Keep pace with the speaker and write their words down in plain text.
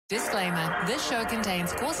Disclaimer, this show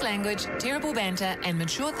contains coarse language, terrible banter, and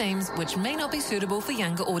mature themes which may not be suitable for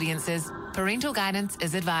younger audiences. Parental guidance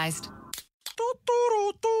is advised.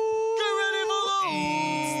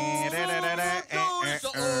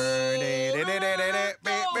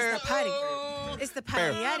 It's the party.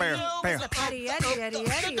 It's the party.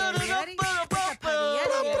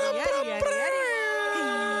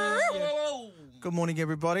 Good morning,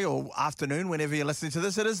 everybody, or afternoon, whenever you're listening to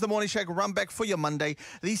this. It is the Morning Shack run back for your Monday,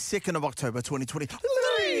 the 2nd of October, 2020.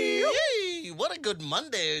 Hey, what a good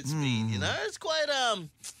Monday it's been, you know? It's quite, I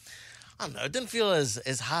don't know, it didn't feel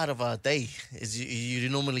as hard of a day as you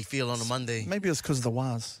normally feel on a Monday. Maybe it was because of the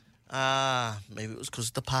was. Maybe it was because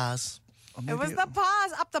of the pars. It was the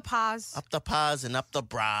pars, up the pars. Up the pars and up the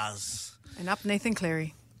bras. And up Nathan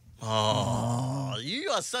Cleary. Oh,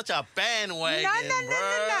 you are such a bandwagon,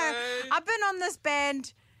 No. I've been on this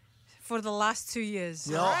band for the last 2 years.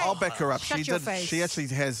 Yeah, all right? I'll back her up. Shut your face. She actually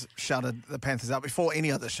has shouted the Panthers out before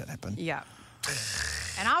any other shit happened. Yeah.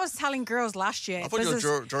 And I was telling girls last year. I thought you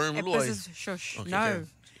were Jerome Malloy. Shush. Okay, no.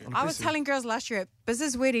 okay. I was telling girls last year at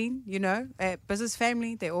Biz's wedding, you know, at Biz's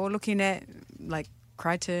family, they're all looking at like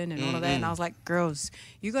Crichton and all of that. And I was like, girls,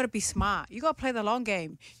 you got to be smart. You got to play the long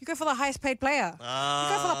game. You go for the highest paid player. You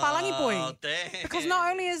go for the Palangi boy. Damn. Because not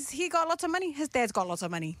only has he got lots of money, his dad's got lots of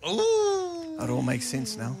money. Ooh. It all makes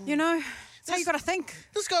sense now. You know, that's how you got to think.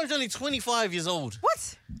 This guy's only 25 years old.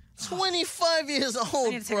 What? 25 years I old,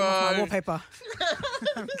 need to take him off my bro. wallpaper.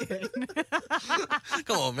 I'm kidding.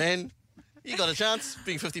 Come on, man. You got a chance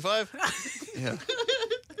being 55? Yeah.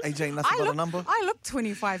 AJ ain't nothing but a number. I look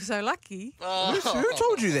 25, so lucky. Who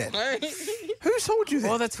told you that? Who told you that?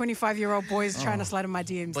 All the 25-year-old boys trying to slide in my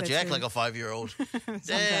DMs. But you act like a 5-year-old.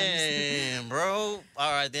 Damn, bro.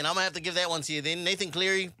 All right, then I'm going to have to give that one to you then. Nathan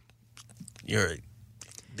Cleary,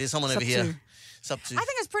 there's someone over here. Sub 2. I think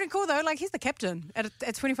it's pretty cool, though. Like, he's the captain at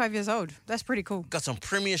 25 years old. That's pretty cool. Got some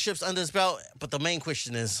premierships under his belt. But the main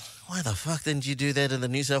question is, why the fuck didn't you do that in the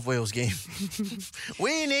New South Wales game?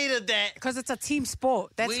 We needed that. Because it's a team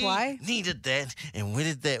sport. That's why. We needed that. And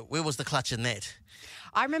where was the clutch in that?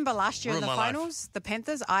 I remember last year in Ruined the my finals, the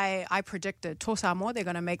Panthers, I predicted Tō Samoa, they're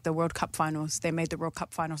going to make the World Cup finals. They made the World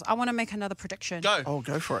Cup finals. I want to make another prediction. Go. Oh,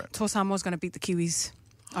 go for it. Tō Samoa's going to beat the Kiwis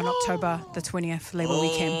on October the 20th, Labour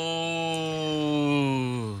weekend.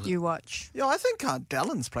 Oh. You watch. Yeah, I think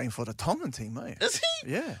Dallin's playing for the Tongan team, mate. Is he?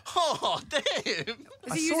 Yeah. Oh, damn. Is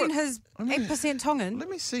I he saw using it. his 8% Tongan? Let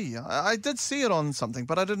me see. I did see it on something,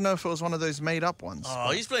 but I didn't know if it was one of those made-up ones. Oh,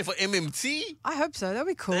 he's playing for MMT? I hope so. That'd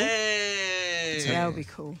be cool. Damn. That would be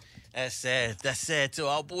cool. That's sad. That's sad to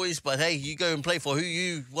our boys. But hey, you go and play for who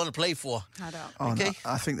you want to play for. I don't. Oh, okay. no,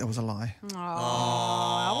 I think that was a lie.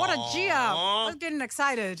 Oh, what a G up. I was getting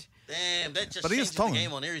excited. Damn, that just But he is changes the Tongan.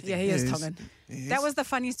 game on everything. Yeah, he is Yes. Tongan. Yes. That was the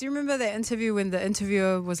funniest. Do you remember that interview when the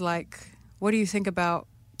interviewer was like, what do you think about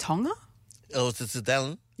Tonga? Oh, it's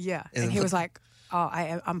Dallin. Yeah. And And he what- was like, oh,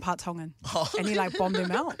 I'm part Tongan. And he like bombed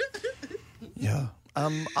him out. Yeah.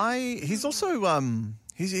 He's also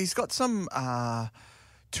he's got some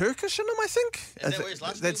Turkish in him, I think. Is that where his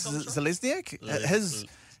last name That's comes from? Zelezniak.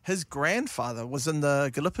 His grandfather was in the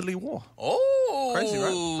Gallipoli War. Oh, Crazy,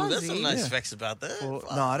 right? There's some Crazy. nice Yeah. facts about that. Or,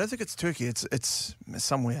 no, I don't think it's Turkey. It's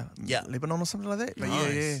somewhere. Yeah. Lebanon or something like that. But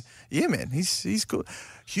Nice. yeah, man. He's good.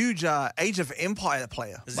 Huge Age of Empire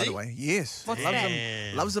player, Is by he? the way. Yes. What's loves that?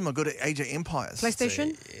 him. Loves him a good Age of Empires.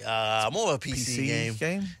 PlayStation? More of a PC,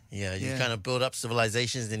 game. Yeah, you Yeah. kind of build up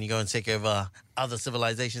civilizations, then you go and take over other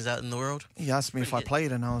civilizations out in the world. He asked me if I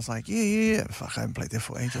played, and I was like, yeah. Fuck, I haven't played that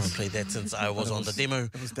for I ages. played that since I was on the demo,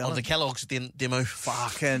 was on the Dallin. Kellogg's demo.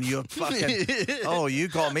 Fucking, you're fucking. Oh, you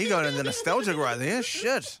got me going into nostalgia right there.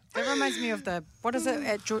 Shit. It reminds me of what is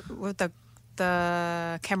it with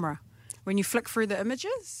the camera? When you flick through the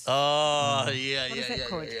images? Oh, is that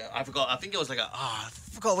called? yeah. I forgot. I think it was like I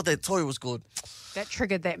forgot what that toy was called. That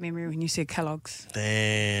triggered that memory when you said Kellogg's.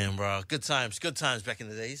 Damn, bro. Good times back in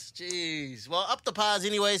the days. Jeez. Well, up the pars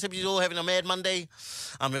anyways. Hope you're all having a mad Monday.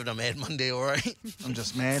 I'm having a mad Monday, all right? I'm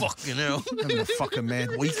just mad. Fucking hell. Having a fucking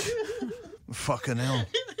mad week. Fucking hell.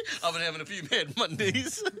 I've been having a few mad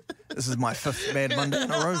Mondays. This is my 5th Mad Monday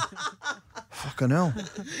in a row. Fucking hell.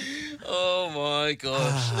 Oh, my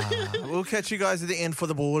gosh. We'll catch you guys at the end for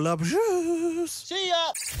the ball up. Juice. See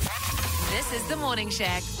ya. This is the Morning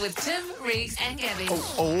Shack with Tim, Reese, and Gabby.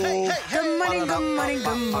 Oh. Good morning, good morning,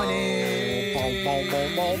 good morning.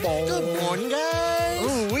 Good morning, guys.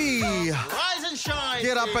 Ooh-wee. Rise and shine.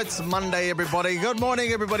 Get up, it's Monday, everybody. Good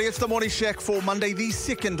morning, everybody. It's the Morning Shack for Monday, the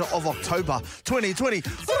 2nd of October, 2023.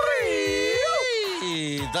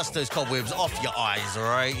 Dust those cobwebs off your eyes, all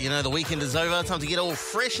right? You know, the weekend is over. Time to get all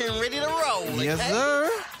fresh and ready to roll. Yes, okay? sir.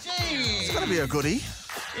 Jeez. It's going to be a goodie.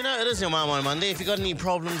 You know, it is your Mama on Monday. If you got any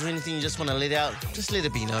problems or anything you just want to let out, just let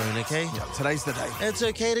it be known, okay? Yeah, today's the day. It's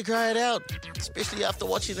okay to cry it out, especially after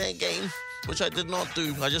watching that game, which I did not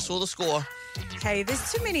do. I just saw the score. Hey,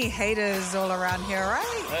 there's too many haters all around here,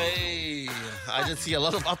 right? Hey, I did see a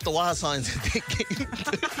lot of up the wire signs in that game,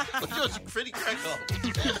 which was pretty crack up.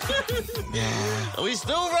 Are we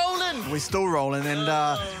still rolling? We're still rolling, and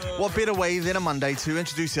what better way than a Monday to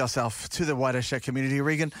introduce ourselves to the Wider Shack community?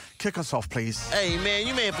 Regan, kick us off, please. Hey, man,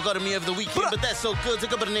 you may have forgotten me over the weekend, but that's so good.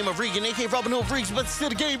 Take up by the name of Regan, a.k.a. Robin Hood Freaks, but still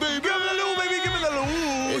the game, baby. Give it a little, baby, give it a little.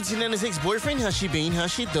 It's your Nana's ex-boyfriend. How's she been?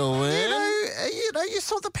 How's she doing? You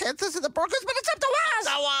saw the Panthers and the Broncos, but it's up to us.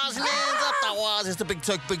 That was, man. That was. It's the Big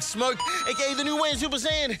Turk, Big Smoke, a.k.a. the new Wayne Super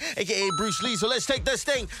Saiyan, a.k.a. Bruce Lee. So let's take this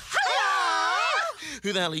thing.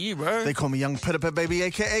 Who the hell are you, bro? They call me Young Pitapit, baby,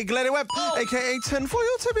 a.k.a. Gladdy Webb, a.k.a. Tinfoil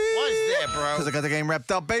Timmy. What's that, bro? Because I got the game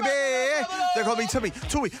wrapped up, baby. They call me Timmy,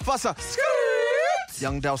 Tui, Vasa,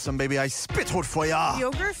 Young Dawson, baby, I spit hot for ya.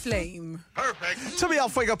 Yogurt flame. Perfect. Timmy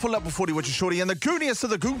Alfuego, pull up before you with your shorty, and the gooniest of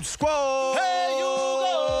the Goon Squad. Hey, you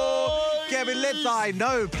go. Gabby, let thy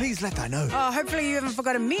know. Please let thy know. Oh, hopefully you haven't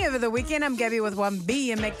forgotten me over the weekend. I'm Gabby with one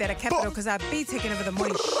B and make that a capital because I'll be taking over the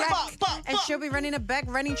morning shack. And she'll be running it back,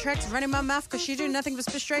 running tracks, running my mouth because she do nothing but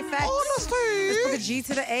spit straight facts. Honestly. Let's put the G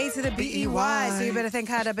to the A to the B-E-Y. So you better think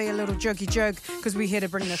how to be a little jokey joke because we're here to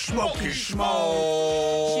bring the smoky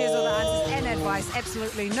smoke. She has all the answers and advice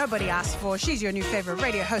absolutely nobody asked for. She's your new favorite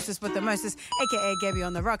radio hostess with the mostest, a.k.a. Gabby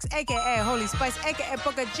on the Rocks, a.k.a. Holy Spice, a.k.a.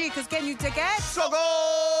 Booker G, because can you take it? So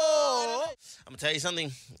go! I'm going to tell you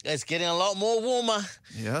something. It's getting a lot more warmer.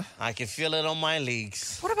 Yeah? I can feel it on my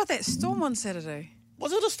legs. What about that storm on Saturday?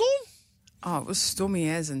 Was it a storm? Oh, it was stormy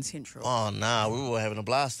as in Central. Oh, nah. We were having a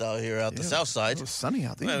blast out here out the south side. It was sunny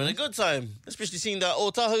out there. We're having a good time. Especially seeing the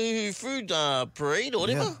Otahu food parade or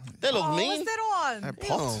whatever. Yeah. That looked mean. What's that on? That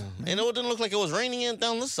pot. And it didn't look like it was raining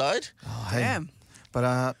down this side. Oh, hey. Damn.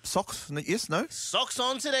 But socks, yes, no? Socks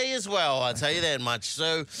on today as well, I'll tell you that much.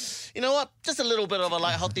 So, you know what? Just a little bit of a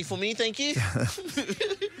light hottie for me, thank you.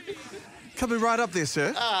 Coming right up there,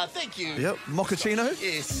 sir. Thank you. Yep, mochaccino.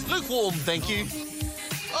 Yes, lukewarm, thank you.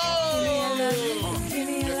 Oh!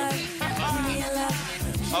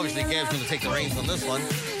 Obviously, Gab's going to take the reins on this one.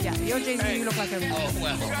 Yeah, your Jay-Z, you look like a... Oh,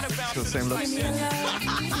 well. Still the same looks.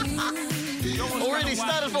 Already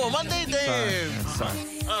started for a Monday, damn. Sorry.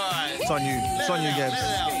 All right. It's on you. It's on you, Gabs.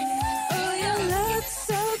 Oh, you look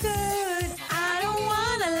so good. I don't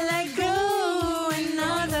want to let go. And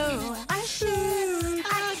although I should,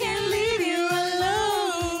 I can't leave you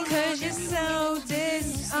alone. 'Cause you're so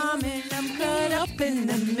disarming. I'm caught up in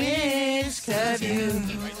the midst of you.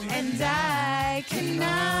 And I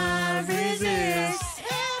cannot resist.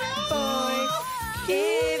 Boy,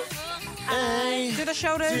 give I to the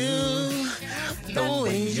shoulders. The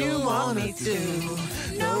way you want me to.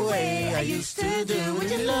 No way I used to do. Would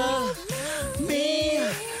you love me,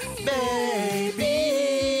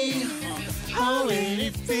 baby? How ain't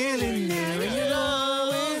it feeling there when you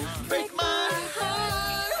love it? Break my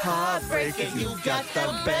heart. Heartbreaker, You got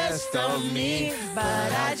the best of me,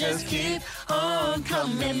 but I just keep on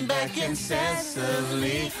coming back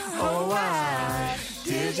incessantly. Oh, why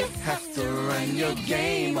did you have to run your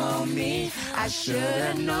game on me? I should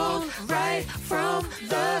have known right from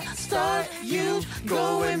the start you'd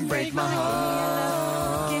go and break my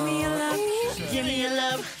heart. Give me your love. Give me your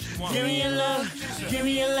love. Give me your love. Give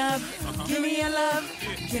me your love. Give me your love.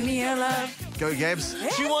 Give me your love. Go, Gabs.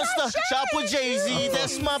 She wants to shop with Jay-Z.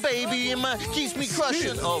 That's my baby and my keeps me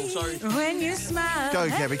crushing. Oh, sorry. When you smile. Go, at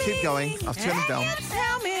Gabby, keep me, going. I've turned it down. and you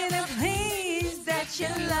tell me to please that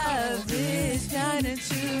your love is shining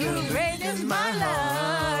too great is my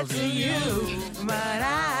love to you. But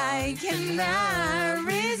I cannot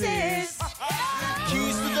resist.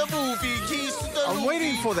 Keys to the movie. Keys to the I'm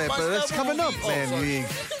waiting for that, but it's coming up, man. You-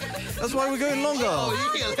 That's why we're going longer. Oh,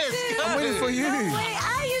 yeah, let's go. I'm waiting for you. The way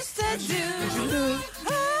I used to do.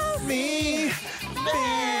 Oh, Me,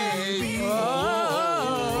 baby.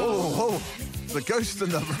 Oh, the ghost in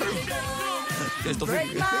the room.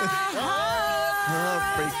 break my heart.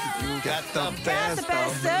 Heartbreaker, you got the Got best the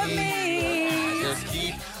best of me. Just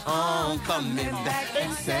keep on coming back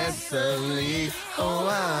incessantly. Oh,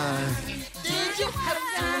 I. Did you have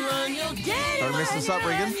to run your game? Don't mess this up,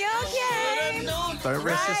 Regan. Don't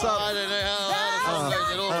mess this up.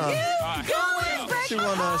 Go and break She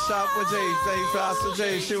wanna shop with Jay, play fast with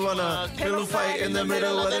Jay. She wanna kill a fight in the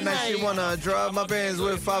middle of the night. She wanna drive my Benz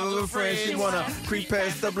with 5 of her friends. She wanna creep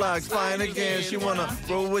past the blocks, flying again. She wanna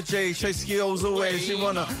roll with Jay, chase skills away. She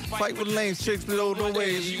wanna fight with lanes, chicks below the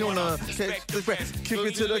waves. She wanna kick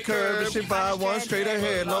it to the curb, and she buy one straight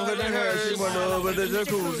ahead, longer than her. She wanna over the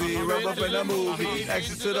jacuzzi, rub up in the movie,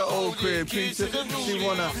 access to the old crib, pizza. She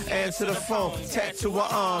wanna answer the phone, tattoo her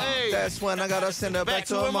arm. That's when I gotta send her back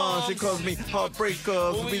to her mom. She calls me heartbreaker,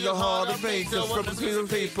 be the heart of baker, scribble piece of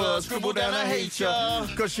paper, scribble down I hate ya.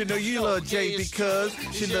 Cause she know you love Jay because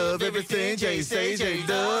she love everything Jay say Jay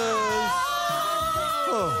does.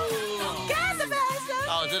 Oh.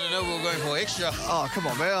 I didn't know we were going for extra. Oh, come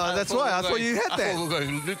on, man. That's why. I thought you had that. I thought we were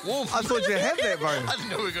going lukewarm. I thought you had that, bro. I didn't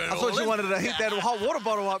know we were going I thought you wanted to heat that hot water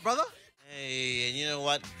bottle up, brother. Hey, and you know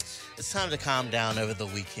what? It's time to calm down over the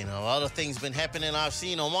weekend. A lot of things been happening I've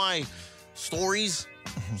seen on my stories.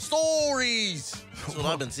 Stories! That's what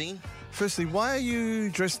I've been seeing. Firstly, why are you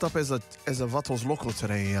dressed up as a Vatos Loco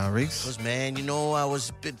today, Reese? Because, man, you know, I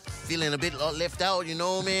was feeling a bit left out, you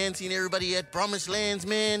know, man. Seeing everybody at Promised Lands,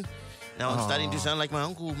 man. Now I'm starting to sound like my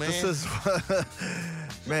uncle, man. This is...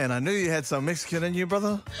 Man, I knew you had some Mexican in you,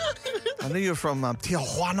 brother. I knew you were from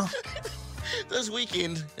Tijuana. This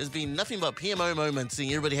weekend has been nothing but PMO moments,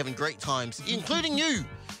 seeing everybody having great times, including you.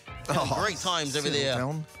 Having great times over there.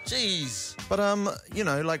 Down. Jeez. But, you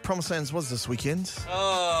know, like Promised Lands was this weekend.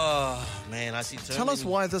 Oh, man, I see so Tell us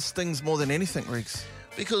why this stings more than anything, Reeks.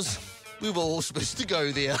 Because we were all supposed to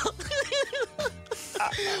go there.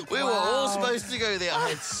 We were all supposed to go there. I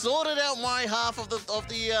had sorted out my half of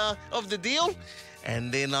the deal,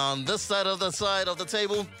 and then on this side of the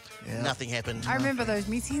table, nothing happened. I remember those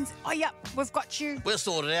meetings. Oh, yeah, we've got you. We're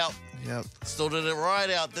sorted out. Yep. Sorted it right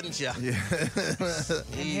out, didn't you? Yeah.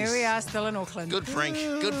 And here we are still in Auckland. Good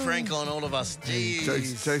prank on all of us.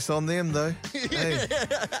 Jeez. Jokes on them, though. Hey,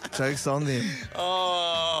 jokes on them.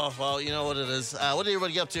 Oh, well, you know what it is. What did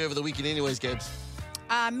everybody get up to over the weekend anyways, Gabs?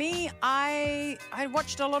 I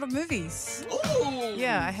watched a lot of movies. Ooh.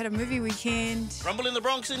 Yeah, I had a movie weekend. Rumble in the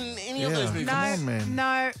Bronx and any of those movies? No, Come on, man.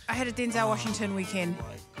 no, I had a Denzel Washington weekend.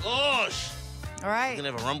 Gosh. All right. We're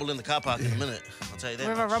going to have a rumble in the car park in a minute. I'll tell you that. We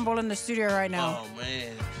have a rumble in the studio right now. Oh,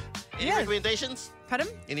 man. Any Yeah. recommendations? Pardon?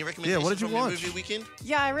 Any recommendations what did you from your watch? movie weekend?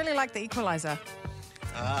 Yeah, I really like The Equalizer.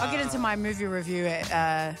 I'll get into my movie review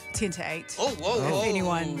at 10 to 8. Oh, whoa.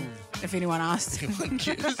 If anyone asked.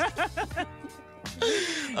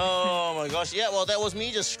 Oh, my gosh. Yeah, well, that was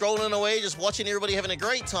me just scrolling away, just watching everybody having a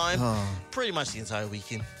great time. Pretty much the entire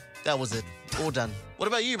weekend. That was it. All done. What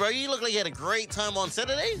about you, bro? You look like you had a great time on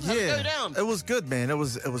Saturday. How'd it go down? It was good, man. It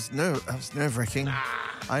was nerve-wracking.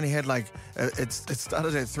 I only had it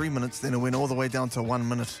started at 3 minutes, then it went all the way down to 1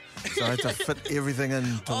 minute. So I had to fit everything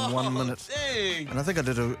into 1 minute. Dang. And I think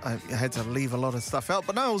I had to leave a lot of stuff out,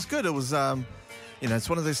 but no, it was good. It was you know, it's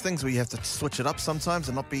one of those things where you have to switch it up sometimes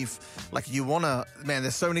and not be like you want to. Man,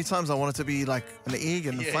 there's so many times I want it to be like an egg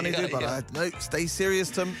and funny, dude, but no, stay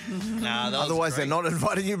serious, Tim. Otherwise, they're not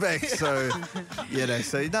inviting you back. So,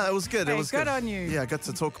 so no, it was good. Hey, it was good on you. Yeah, I got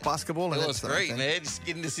to talk basketball. And It was great, man. Just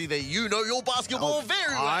getting to see that you know your basketball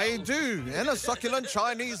very well. I do. And a succulent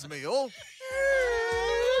Chinese meal.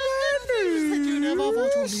 You never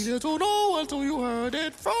wanted to know until you heard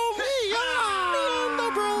it from me.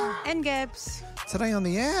 And Gabs. Today on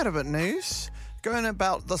the Out of It news, going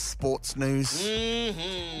about the sports news.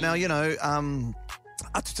 Mm-hmm. Now, you know,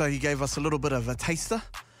 Atuto, he gave us a little bit of a taster,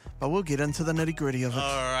 but we'll get into the nitty-gritty of it.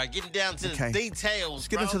 All right, getting down to the details, Let's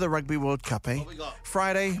get into the Rugby World Cup, eh? What we got?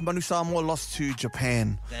 Friday, Manu Samoa lost to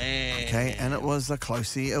Japan. Dang. Okay, and it was a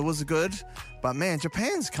closey. It was good, but man,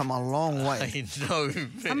 Japan's come a long way. I know,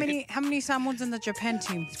 man. How many Samoans in the Japan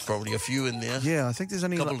team? Probably a few in there. Yeah, I think there's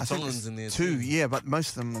only Couple I of think Tongans there's in there two. too. Yeah, but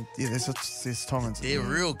most of them, there's Tongans. in They're there.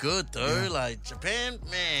 real good, though. Like, Japan,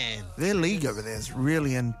 man. Their league over there is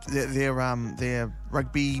really, and their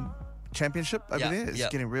rugby championship over there is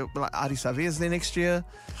getting real. Like Adi Savea's there next year.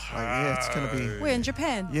 Like, it's going to be. We're in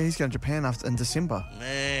Japan. Yeah, he's going to Japan in December.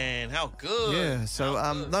 Man, how good. Yeah, so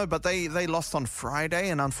no, but they lost on Friday,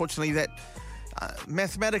 and unfortunately that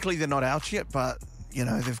mathematically they're not out yet, but you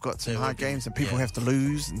know they've got some hard games and people have to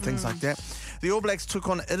lose and things like that. The All Blacks took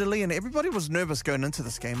on Italy, and everybody was nervous going into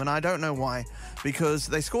this game, and I don't know why, because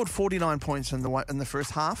they scored 49 points in the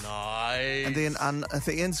first half, Nice. and then at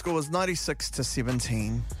the end score was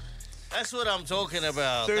 96-17. That's what I'm talking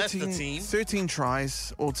about. That's the team. 13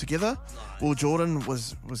 tries altogether. Will Jordan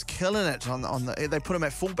was killing it on the. They put him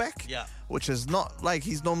at fullback, which is not like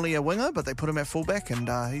he's normally a winger, but they put him at fullback, and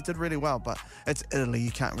he did really well. But it's Italy,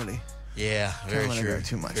 you can't really. Yeah, very Can't true. go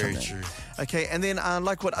too much very on that. true. Okay, and then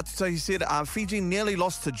like what Atuto said, Fiji nearly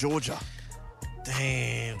lost to Georgia.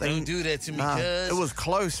 Damn, don't do that to me, Nah, cuz. it was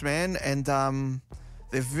close, man. And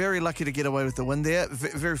they're very lucky to get away with the win there.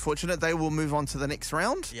 Very fortunate. They will move on to the next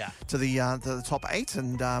round, to the top 8,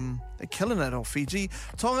 and they're killing it off Fiji.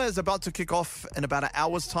 Tonga is about to kick off in about an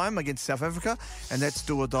hour's time against South Africa, and that's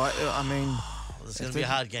do or die. I mean, it's going to be a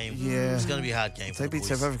hard game. Yeah. It's going to be a hard game if for they the beat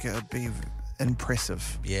boys. South Africa, it'd be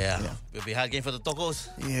impressive. Yeah. It'll be a hard game for the Tokos.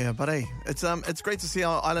 Yeah, but hey, it's great to see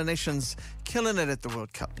our island nations killing it at the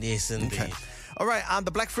World Cup. Yes, indeed. Okay. All right,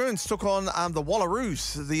 the Black Ferns took on the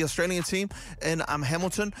Wallaroos, the Australian team in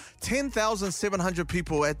Hamilton. 10,700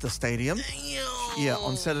 people at the stadium. Damn. Yeah,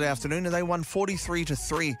 on Saturday afternoon, and they won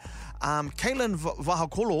 43-3. Caitlin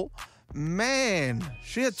Vahakolo, man,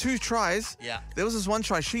 she had 2 tries. Yeah. There was this one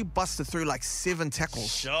try, she busted through like 7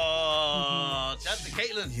 tackles. Shout out to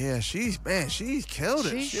Caitlin. Yeah, she killed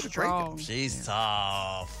it. She's She had a great game. strong. She's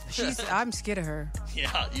tough. I'm scared of her.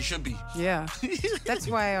 Yeah, you should be. Yeah. That's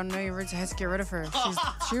why I know you has to get rid of her.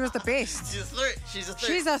 She was the best. She's a threat. She's a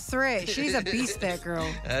threat. She's a threat. She's a beast, that girl.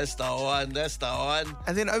 That's the one. That's the one.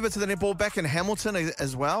 And then over to the netball back in Hamilton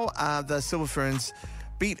as well. The Silver Ferns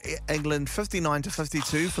beat England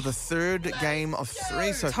 59-52 for the 3rd game of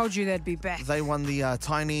 3. So Told you they'd be back. they won the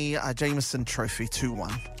Tiny Jameson Trophy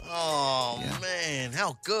 2-1. Oh, man.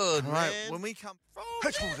 How good, All man. right, when we come...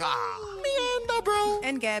 Meander, bro.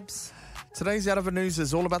 And Gabs. Today's Out of the News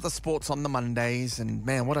is all about the sports on the Mondays, and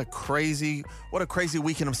man, what a crazy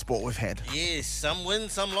weekend of sport we've had. Yes, some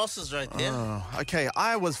wins, some losses right there. Okay,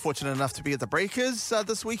 I was fortunate enough to be at the Breakers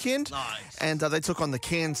this weekend. Nice. And they took on the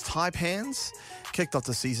Cairns Taipans. Kicked off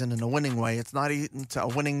the season in a winning way. It's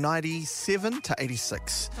winning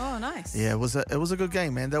 97-86. Oh, nice. Yeah, it was a good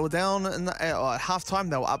game, man. They were down in the, at halftime.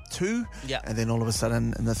 They were up 2. Yeah. And then all of a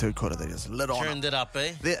sudden, in the 3rd quarter, they just lit on. Turned it up,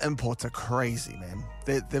 eh? Their imports are crazy, man.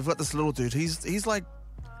 They've got this little dude. He's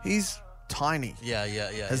tiny. Yeah.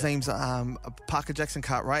 His name's Parker Jackson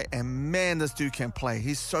Cartwright, and man, this dude can play.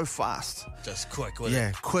 He's so fast. Just quick with Yeah,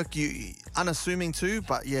 it. quick. Unassuming too,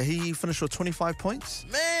 but yeah, he finished with 25 points.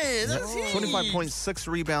 Man, that's huge. 25 points, 6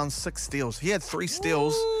 rebounds, 6 steals. He had 3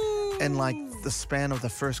 steals in like the span of the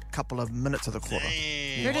first couple of minutes of the quarter.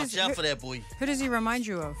 Damn. Watch out for that boy. Who does he remind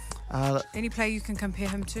you of? Like Any player you can compare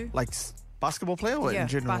him to? basketball player or Yeah, in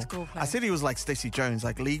general? basketball player. I said he was like Stacey Jones,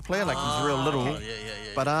 like league player, like he's real little. Oh,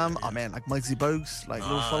 yeah. But oh man, like Muggsy Bogues, like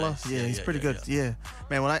little fella. Nice. Yeah, Yeah, he's yeah, pretty yeah, good. Yeah.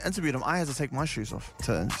 Man, when I interviewed him, I had to take my shoes off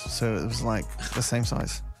so it was like the same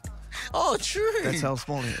size. Oh, true. That's how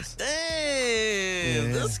small he is. Damn,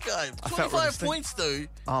 Yeah. this guy. I felt 25 really points, though.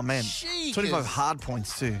 Oh man, Jeez. 25 hard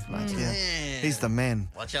points too. Like yeah, Man. he's the man.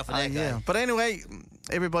 Watch out for that guy. Yeah, but anyway,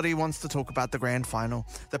 everybody wants to talk about the grand final.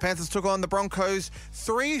 The Panthers took on the Broncos.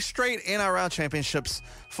 3 straight NRL championships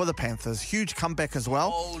for the Panthers. Huge comeback as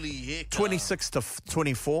well. Holy heck.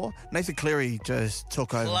 26-24. Nathan Cleary just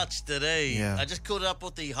took over. Clutch today. Yeah. I just caught up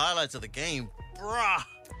with the highlights of the game. Bruh.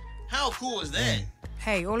 How cool is that?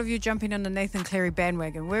 Hey, all of you jumping on the Nathan Cleary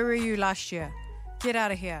bandwagon. Where were you last year? Get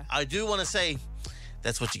out of here. I do want to say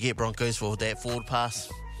that's what you get, Broncos, for that forward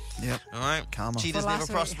pass. Yep. All right? Karma. Cheaters never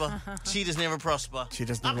Philosophy. prosper. Cheaters never prosper.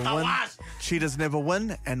 Cheaters Up never the win. what? Cheaters never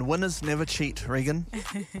win, and winners never cheat, Regan.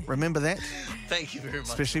 Remember that? Thank you very much.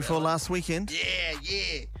 Especially for last weekend.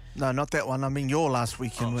 Yeah. No, not that one. I mean your last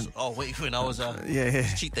weekend. Wait, when I was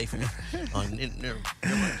Yeah. cheat day for me. Oh, never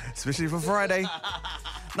mind. Especially for Friday.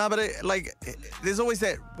 No, but there's always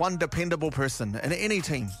that one dependable person in any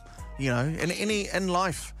team, in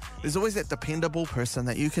life. There's always that dependable person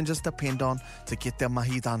that you can just depend on to get their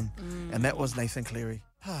mahi done. And that was Nathan Cleary.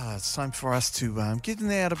 It's time for us to get in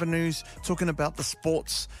the Out of the News, talking about the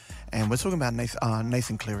sports. And we're talking about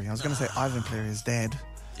Nathan Cleary. I was going to say Ivan Cleary, his dad.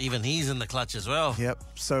 Even he's in the clutch as well. Yep.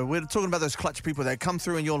 So we're talking about those clutch people that come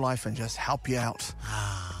through in your life and just help you out.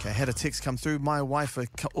 Okay, I had a text come through. My wife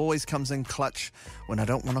always comes in clutch when I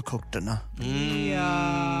don't want to cook dinner.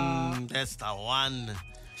 That's the one.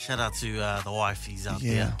 Shout out to the wife. He's out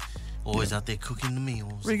Yeah. there. Always out there cooking the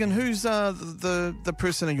meals. Regan, who's the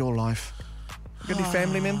person in your life? You got any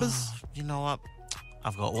family members? You know what?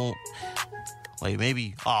 I've got all. Wait,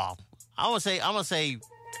 maybe. I'm gonna say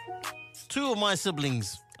 2 of my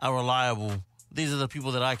siblings are reliable. These are the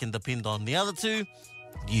people that I can depend on. The other 2,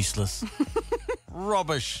 useless.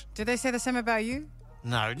 Rubbish. Did they say the same about you?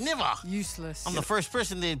 No, never. Useless. I'm the first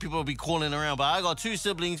person that people will be calling around, but I got 2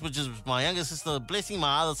 siblings, which is my younger sister, Blessing,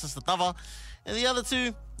 my other sister, Tava, and the other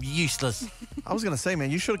 2, useless. I was going to say, man,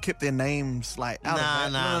 you should have kept their names like out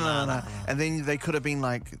of that. Nah. And then they could have been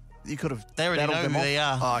like, you could have They already battled know them who off. they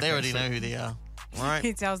are. Oh, They okay, already so know who they are. All right?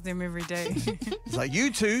 He tells them every day. It's like,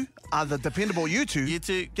 you two are the dependable you two. You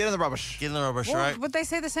two, Get in the rubbish. get in the rubbish, Well, right? would they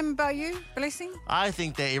say the same about you, Blessing? I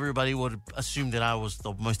think that everybody would assume that I was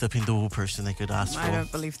the most dependable person they could ask for. I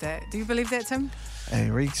don't believe that. Do you believe that, Tim? Hey,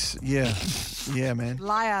 Reeks. Yeah. Yeah, man.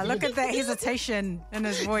 Liar. Look at that hesitation in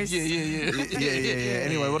his voice. Yeah.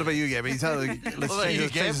 Anyway, what about you, Gabby? Let's about you,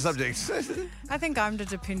 change the Gabs? subject. I think I'm the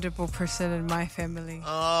dependable person in my family.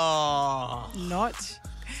 Oh. Not.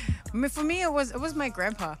 For me, it was my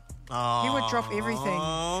grandpa. He would drop everything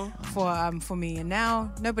for me, and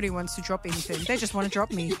now nobody wants to drop anything. They just want to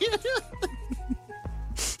drop me.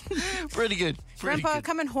 Pretty good. Pretty Grandpa, good.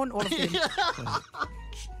 come and haunt all of them.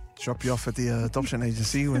 Drop you off at the adoption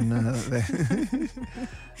agency when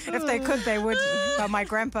If they could, they would. But my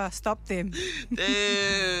grandpa stopped them.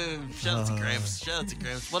 Damn. Shout out to Gramps. Shout out to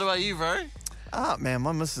Gramps. What about you, bro? man,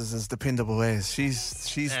 my missus is dependable as. She's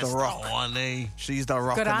That's the rock. the one, eh? She's the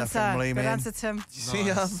rock Good in the answer. family, Good man. answer, Tim.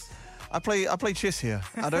 See, I play chess here.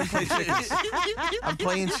 I don't play checkers. I'm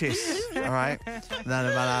playing chess. All right.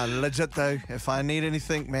 No, but legit though, if I need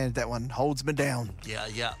anything, man, that one holds me down.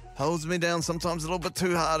 Yeah. Holds me down sometimes a little bit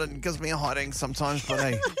too hard and gives me a hiding sometimes. But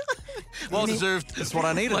hey, Well deserved. that's what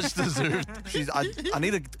I needed. Much deserved. I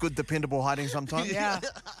need a good dependable hiding sometimes. Yeah.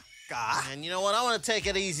 And you know what? I want to take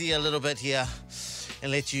it easy a little bit here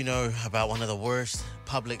and let you know about one of the worst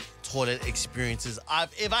public toilet experiences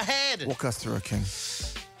I've ever had. Walk us through a king.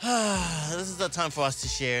 This is the time for us to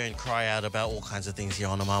share and cry out about all kinds of things here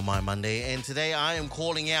on My Mind Monday. And today I am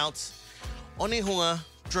calling out Onehunga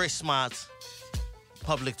Dress Smart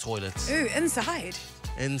public toilets. Ooh, inside.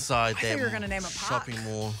 Inside thought that you were gonna name a park. shopping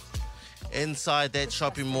mall. Inside that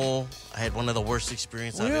shopping mall, I had one of the worst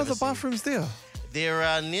experiences I've Where are ever the seen. bathrooms there?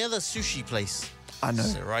 They're near the sushi place. I know.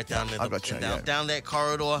 So right down there, I got you, down that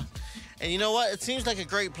corridor. And you know what? It seems like a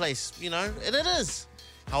great place, you know, and it is.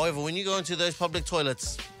 However, when you go into those public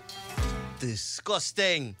toilets,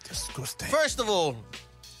 disgusting. Disgusting. First of all,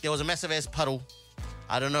 there was a massive ass puddle.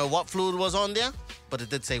 I don't know what fluid was on there, but it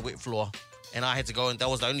did say wet floor. And I had to go, and that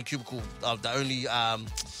was the only cubicle, the only,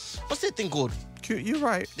 what's that thing called? You're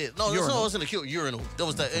right. No, Urinal. it wasn't a urinal. That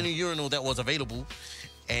was the only urinal that was available.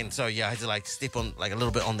 And so, yeah, I had to like step on like a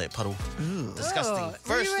little bit on that puddle. Disgusting. Oh, were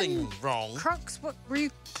First you thing in wrong. Crocs? What were you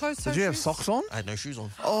close to? Did you have socks on? I had no shoes on.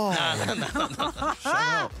 Oh, No.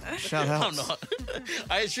 shout out. I'm not.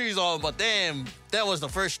 I had shoes on, but damn, that was the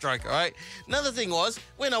first strike, all right? Another thing was,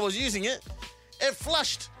 when I was using it, it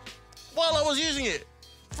flushed while I was using it.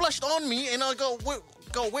 Flushed on me, and I got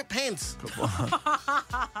wet pants.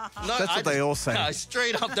 That's what they all say. No,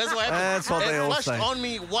 straight up, that's what happened. That's what they it all flushed say. on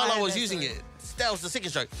me while I was that's using it. it. That was the second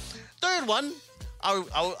strike. Third one, I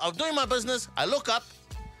was doing my business. I look up.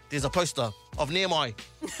 There's a poster of Nehemiah.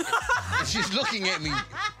 And she's looking at me.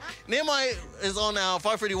 Nehemiah is on our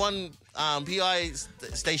 531 PI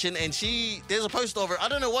station, and there's a poster of her. I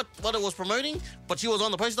don't know what it was promoting, but she was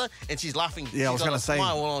on the poster, and she's laughing. Yeah, I was She's got gonna a say-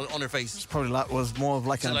 smile on her face. Probably was more of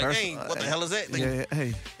like She's an like, hey, embarrassment. what the hell is that thing? Yeah,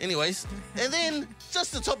 hey. Anyways, and then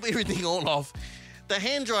just to top everything all off, the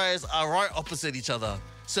hand dryers are right opposite each other.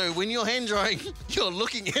 So when you're hand drying, you're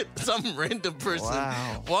looking at some random person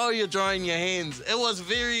Wow. while you're drying your hands. It was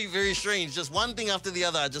very, very strange. Just one thing after the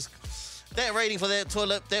other. That rating for that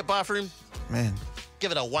toilet, that bathroom, Man,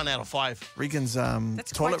 give it a 1 out of 5. Regan's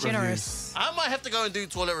That's toilet quite reviews. generous. I might have to go and do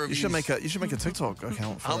toilet You reviews. should make a TikTok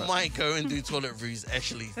account for I it. might go and do toilet reviews,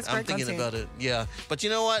 actually. That's I'm great thinking content. about it. Yeah. But you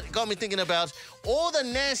know what? Got me thinking about all the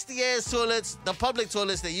nasty ass toilets, the public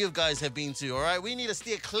toilets that you guys have been to, all right? We need to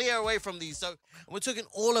steer clear away from these. So we're talking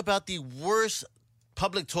all about the worst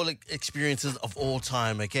public toilet experiences of all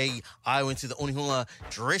time, okay? I went to the Onehunga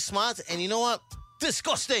Dress Smart, and you know what?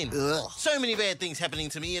 Disgusting. So many bad things happening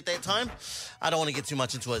to me at that time. I don't want to get too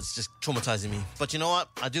much into it. It's just traumatizing me. But you know what?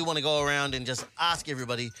 I do want to go around and just ask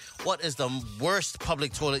everybody, what is the worst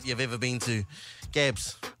public toilet you've ever been to?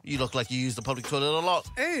 Gabs, you look like you use the public toilet a lot.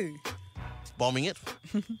 Ooh. Bombing it.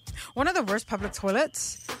 One of the worst public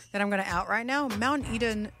toilets that I'm going to out right now, Mount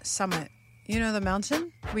Eden Summit. You know the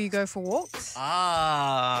mountain where you go for walks?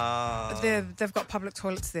 They've got public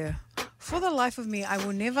toilets there. For the life of me, I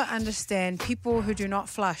will never understand people who do not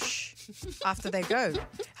flush after they go.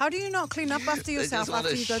 How do you not clean up after yourself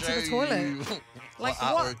after you go to the toilet? Like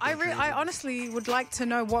what? I honestly would like to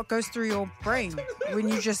know what goes through your brain when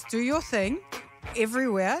you just do your thing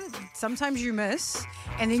everywhere. Sometimes you miss,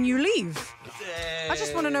 and then you leave. I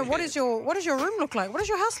just want to know what does your room look like? What does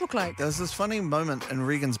your house look like? There was this funny moment in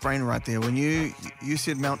Regan's brain right there when you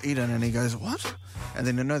said Mount Eden and he goes, what? And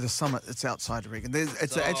then the summit, it's outside Regan.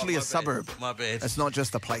 It's actually my a bad. suburb. My bad. It's not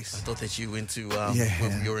just a place. Thought that you went to Yeah.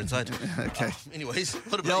 where you're inside. Okay. Anyways,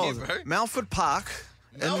 what about you, bro? Malford Park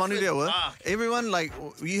In Manurewa, Park. everyone, like,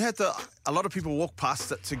 you had to, a lot of people walk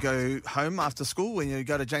past it to go home after school when you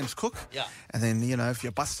go to James Cook. Yeah. And then, you know, if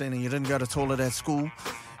you're busting and you didn't go to toilet at school,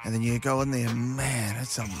 and then you go in there, man,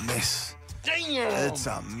 it's a mess. Damn. It's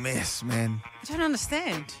a mess, man. I don't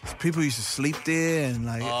understand. People used to sleep there and,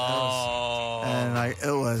 like, Oh.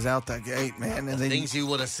 it was out the gate, man. And then, Things you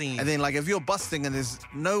would have seen. and then, like, if you're busting and there's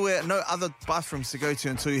no other bathrooms to go to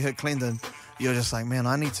until you hit Clendon, you're just like, man,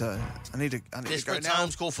 I need to go Desperate now.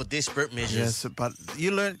 times call for desperate measures. Yes, but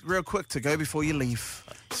you learn real quick to go before you leave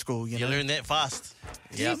school. You You know? learn that fast.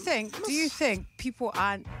 Do you think people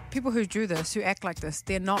who do this, who act like this,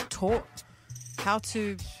 they're not taught how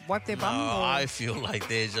to wipe their bum? No, or- I feel like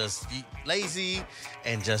they're just lazy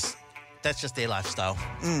and that's just their lifestyle.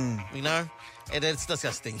 You know? And it's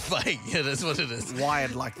disgusting, but yeah, that's what it is.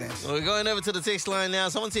 Wired like that. So we're going over to the text line now.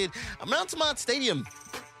 Someone said, Mount Smart Stadium.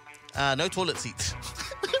 No toilet seats.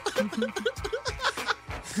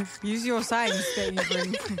 Use your signs that you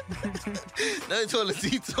bring. No toilet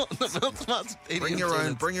seats on the Mount Smart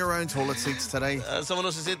Stadium. Bring your own toilet seats today. Someone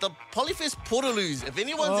also said the Polyfest Portaloos. If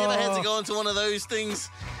anyone's ever had to go into one of those things,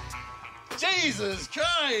 Jesus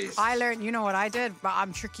Christ. I learned, you know what I did, but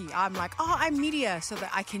I'm tricky. I'm like, I'm media so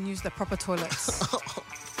that I can use the proper toilets.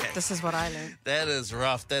 This is what I learned. That is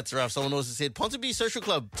rough. That's rough. Someone also said Pontaby Social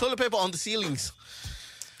Club, toilet paper on the ceilings.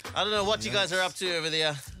 I don't know what you guys are up to over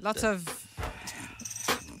there. Lots of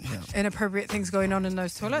inappropriate things going on in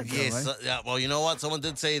those toilets. Yes. Yeah, well, you know what? Someone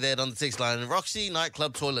did say that on the text line. Roxy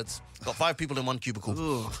nightclub toilets. Got 5 people in one cubicle.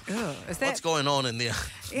 Ugh. Is that? What's going on in there?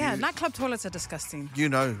 Yeah, nightclub toilets are disgusting. You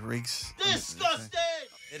know, Riggs. Disgusting!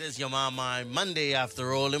 It is your Marmite Monday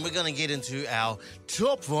after all, and we're going to get into our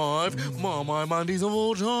top 5 Marmite Mondays of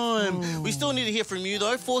all time. We still need to hear from you,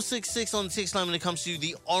 though. 466 on the text line when it comes to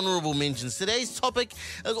the honourable mentions. Today's topic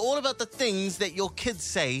is all about the things that your kids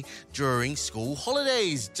say during school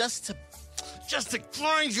holidays, just to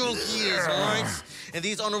grind your gears, all right? And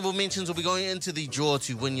these honourable mentions will be going into the draw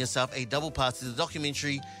to win yourself a double pass to the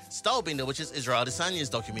documentary Stylebender, which is Israel Adesanya's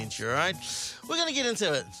documentary, all right? We're going to get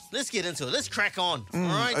into it. Let's get into it. Let's crack on, all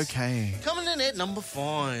right? Okay. Coming in at number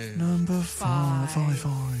 5. Number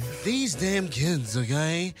 5. These damn kids,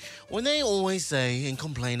 okay? When they always say and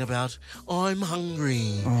complain about, I'm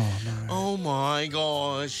hungry. Oh, no. Oh, my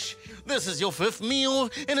gosh. This is your 5th meal,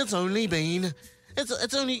 and it's only been...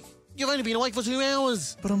 You've only been awake for 2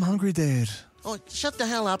 hours. But I'm hungry, Dad. Oh, shut the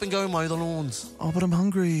hell up and go mow the lawns. Oh, but I'm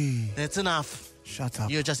hungry. That's enough. Shut up.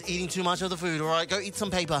 You're just eating too much of the food, all right? Go eat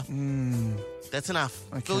some paper. That's enough.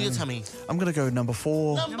 Fill your tummy. I'm going to go number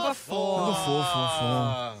 4. Number 4. Number 4.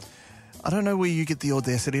 I don't know where you get the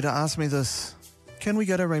audacity to ask me this. Can we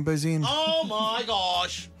go to Rainbow's End? Oh, my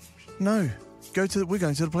gosh. No. We're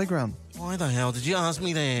going to the playground. Why the hell did you ask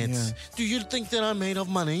me that? Yeah. Do you think that I'm made of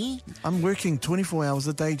money? I'm working 24 hours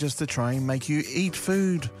a day just to try and make you eat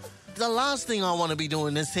food. The last thing I want to be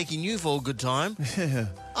doing is taking you for a good time. Yeah.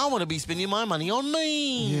 I want to be spending my money on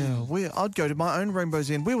me. Yeah. I'd go to my own Rainbow's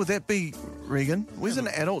End. Where would that be, Regan? Where's an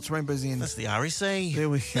adult's Rainbow's End? That's the RSA. There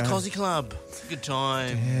we The go. Cozy Club. Good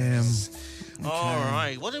time. Damn. All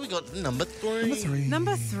right. What have we got? Number 3.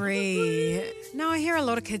 Number 3. Now, I hear a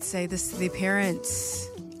lot of kids say this to their parents.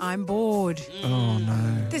 I'm bored. Oh,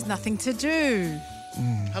 no. There's nothing to do.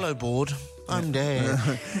 Hello, board. I'm Dad.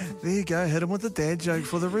 There you go. Hit him with the dad joke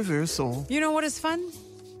for the reversal. You know what is fun?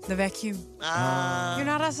 The vacuum. You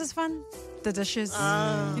know what else is fun? The dishes. You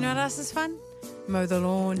know what else is fun? Mow the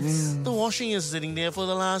lawns. The washing is sitting there for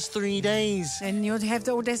the last 3 days. And you'll have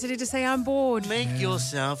the audacity to say, I'm bored. Make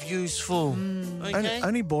yourself useful. Okay?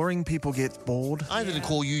 Only boring people get bored. I didn't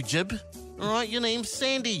call you Jib. All right, your name's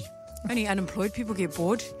Sandy. Only unemployed people get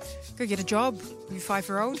bored. Go get a job, you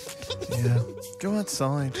 5-year-old. Yeah. Go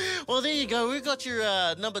outside. Well, there you go. We've got your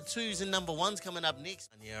number 2s and number 1s coming up next.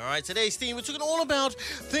 Yeah, all right. Today's theme, we're talking all about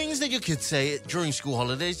things that your kids say during school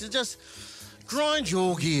holidays to just grind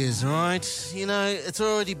your gears, all right? You know, it's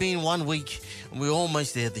already been 1 week, and we're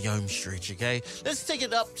almost there at the home stretch, okay? Let's take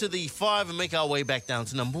it up to the 5 and make our way back down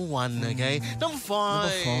to number 1, okay? Number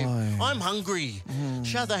 5. Number 5. I'm hungry.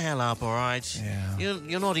 Shut the hell up, all right? Yeah.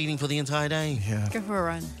 You're not eating for the entire day. Yeah. Go for a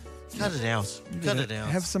run. Cut it out. Cut it out.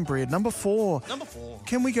 Have some bread. Number 4. Number 4.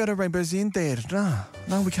 Can we go to Rainbow's End, Dad?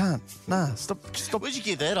 No, we can't. Nah, stop. Where'd you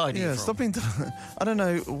get that idea Yeah, from? stop being... I don't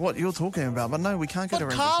know what you're talking about, but no, we can't go to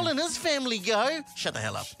But Rainbow's Carl End. and his family go. Shut the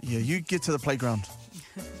hell up. Yeah, you get to the playground.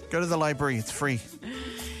 Go to the library. It's free.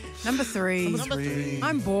 Number 3. Number 3.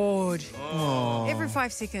 I'm bored. Every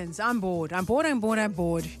 5 seconds, I'm bored. I'm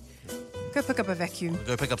bored. Go pick up a vacuum.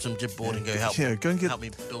 Go pick up some jib board and go help. Yeah, go and get help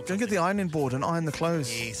me build. Go and get the ironing board and iron the clothes.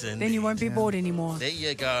 Yes, and Then you won't be bored anymore. there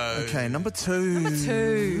you go. Okay, number 2. Number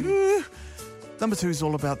 2. Number 2 is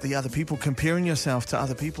all about the other people, comparing yourself to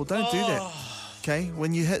other people. Don't do that. Okay?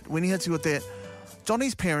 When he hits you with that,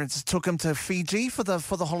 Johnny's parents took him to Fiji for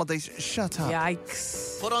the holidays. Shut up.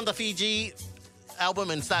 Yikes. Put on the Fiji album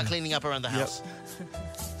and start cleaning up around the house.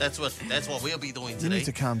 That's what we'll be doing today. You need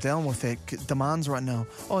to calm down with that demands right now.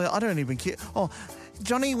 Oh, I don't even care. Oh,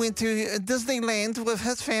 Johnny went to Disneyland with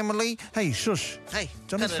his family. Hey, shush. Hey,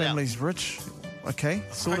 Johnny's cut it out. family's rich. Okay,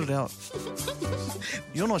 sort it out.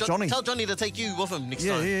 You're not Johnny. Tell Johnny to take you with him next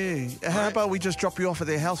Yeah, time. yeah. How about we just drop you off at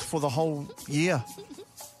their house for the whole year?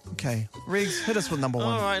 Okay, Riggs, hit us with number 1.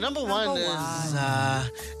 All right, number one Number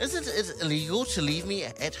is it illegal to leave me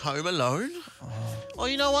at home alone? Oh,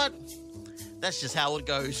 you know what? That's just how it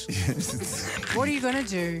goes. What are you going to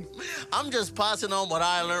do? I'm just passing on what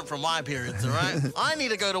I learned from my parents, all right? I need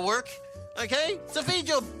to go to work, okay? To feed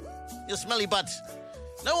your smelly butt.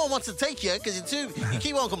 No one wants to take you because you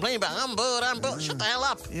keep on complaining about, I'm bored. Shut the hell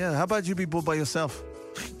up. Yeah, how about you be bored by yourself?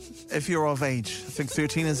 If you're of age. I think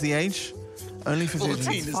 13 is the age. Only for 13.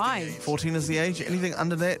 14 is the Fine. age. 14 is the age. Anything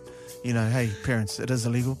under that, hey, parents, it is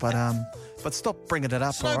illegal, but stop bringing it up,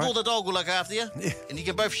 all Snowball right? the dog will look after you, and you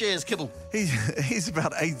can both share his kibble. He's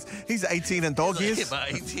about 8. He's 18 in dog years.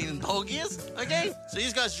 About 18 in dog years, okay? So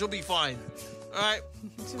these guys should be fine. All right?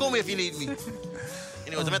 Call me if you need me.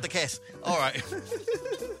 Anyways, I'm at the cast. All right.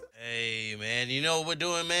 Hey, man, you know what we're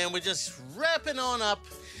doing, man? We're just wrapping on up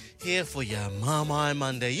here for your Mama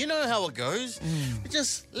Monday. You know how it goes. We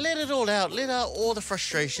just let it all out. Let out all the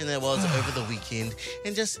frustration that was over the weekend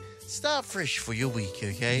and just start fresh for your week,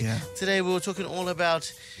 okay? Yeah. Today we were talking all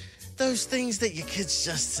about those things that your kids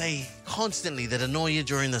just say constantly that annoy you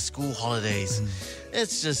during the school holidays.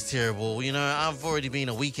 It's just terrible. You know, I've already been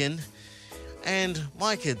a weekend and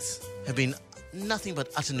my kids have been nothing but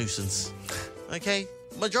utter nuisance, okay?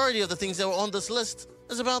 Majority of the things that were on this list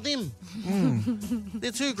is about them.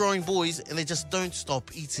 They're 2 growing boys and they just don't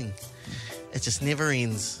stop eating. It just never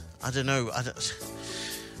ends. I don't know. I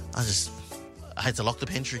had to lock the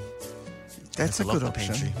pantry. That's a I had to good lock the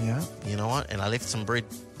option. pantry. Yeah. You know what? And I left some bread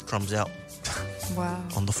crumbs out Wow.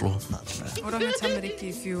 on the floor. Oranga tamariki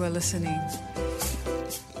if you were listening.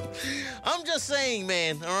 I'm just saying,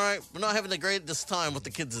 man, all right? We're not having the greatest time with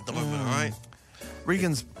the kids at the moment, all right?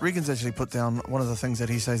 Regan's actually put down one of the things that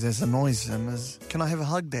he says that annoys him is, can I have a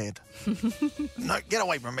hug, Dad? No, get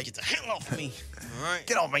away from me. Get the hell off me, all right?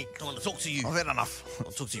 Get off me. I want to talk to you. I've had enough.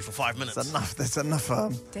 I'll talk to you for 5 minutes. That's enough. That's enough.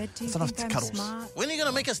 Dad, do you That's enough think I'm cuddles. smart? When are you going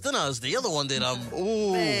to make us dinner? Is the other one that,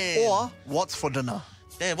 Ooh. Man. Or what's for dinner?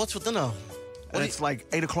 Dad, what's for dinner? And it's like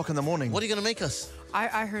 8 o'clock in the morning. What are you going to make us?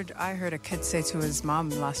 I heard a kid say to his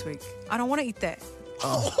mum last week, I don't want to eat that.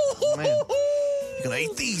 Oh, man. You're going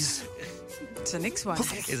to eat these. It's the next one.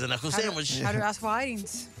 Is a knuckle sandwich. How to ask for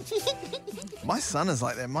items. My son is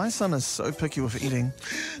like that. My son is so picky with eating.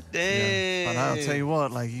 Damn. But I'll tell you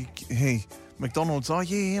what, like, hey, McDonald's, oh,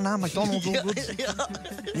 yeah, no, McDonald's all good.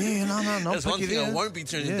 Yeah, no, not That's one picky thing I there. won't be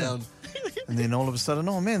turning Yeah. down. And then all of a sudden,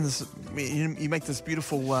 oh, man, you make this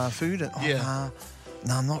beautiful food. And, Yeah.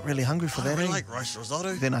 No, I'm not really hungry for I that. really eh? like rice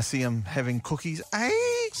risotto. Then I see him having cookies. Hey,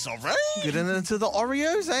 Sorry. getting into the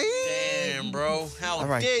Oreos, eh? Damn, bro. How All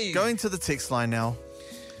right, dare you? going to the text line now.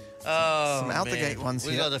 Oh, some out the man. gate ones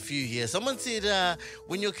We here. got a few here. Someone said,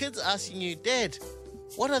 when your kid's asking you, Dad,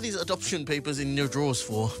 what are these adoption papers in your drawers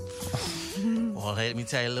for? Well, let me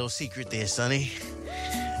tell you a little secret there, Sonny.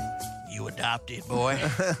 You adopted, boy.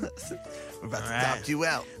 We're about to All right. adopt you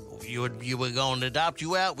out. You were going to adopt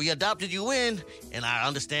you out. We adopted you in, and I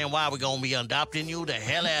understand why we're going to be adopting you the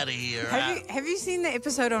hell out of here. right? Have you seen the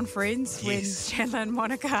episode on Friends Yes. when Chandler and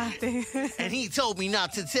Monica And he told me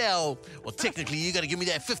not to tell. Well, technically, you got to give me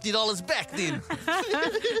that $50 back then.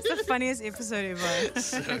 It's the funniest episode ever.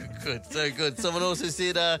 So good, so good. Someone also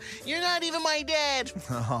said, you're not even my dad.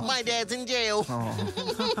 My dad's in jail.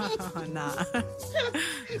 Oh, nah.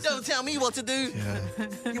 Don't tell me what to do.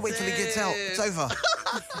 Yeah. You wait till he gets out. It's over.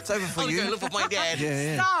 It's over for I'm going to you. go live with my dad.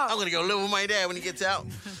 Yeah. Stop. I'm going to go live with my dad when he gets out.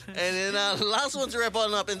 And then last one to wrap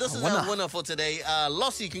on up, and this is our winner for today.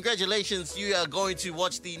 Lossie, congratulations. You are going to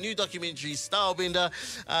watch the new documentary, Stylebender.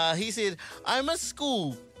 He said, I miss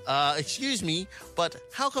school. Excuse me, but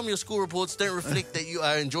how come your school reports don't reflect that you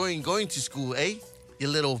are enjoying going to school, eh? You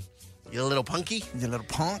little punky. You little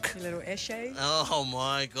punk. You little eshay. Oh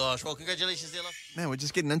my gosh. Well, congratulations, there, Lossie. Man, we're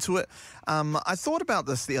just getting into it. I thought about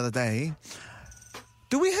this the other day.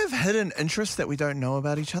 Do we have hidden interests that we don't know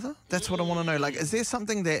about each other? That's what I want to know. Like, is there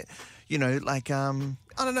something that, like,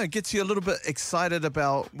 I don't know, gets you a little bit excited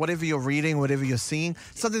about whatever you're reading, whatever you're seeing.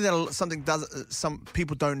 Something some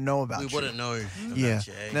people don't know about. We wouldn't know. Yeah. About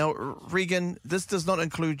you, eh? Now, Regan, this does not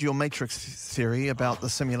include your Matrix theory about the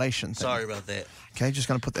simulation thing. Sorry about that. Okay, just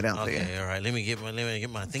going to put that out there. Okay, all right. Let me get my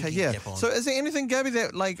thinking Okay, yeah. cap on. So, is there anything, Gabby,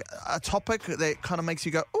 that like a topic that kind of makes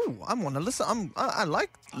you go, "Oh, I want to listen. I like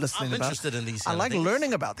listening. I'm about interested in these I kind of like things.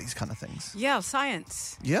 learning about these kind of things. Yeah,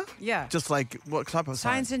 science. Yeah. Yeah. Just like what type of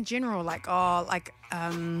Science science? in general, I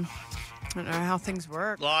don't know how things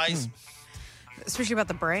work, Lies. especially about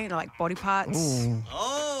the brain, like body parts, Ooh.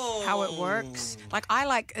 Oh. how it works. Like I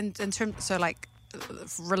like in terms, so like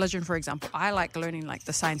religion, for example, I like learning like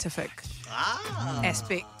the scientific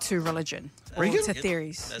aspect to religion, or Regan? to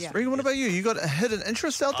theories. That's Yeah. Regan, what about you? You got a hidden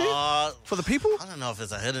interest out there for the people? I don't know if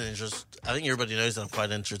it's a hidden interest. I think everybody knows that I'm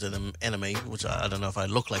quite interested in anime, which I don't know if I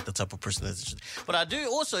look like the type of person that's interested. But I do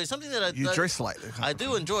also, something that You dress like I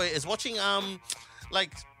do enjoy is watching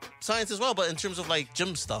like science as well, but in terms of like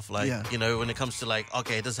gym stuff, like Yeah. you know, when it comes to like,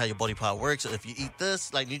 okay, this is how your body part works. If you eat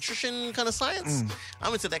this, like nutrition kind of science,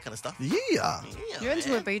 I'm into that kind of stuff. Yeah. Yeah, You're into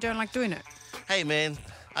man. it, but you don't like doing it. Hey man,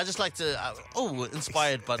 I just like to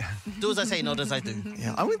inspired, but do as I say, not as I do.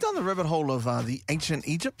 Yeah. I went down the rabbit hole of the ancient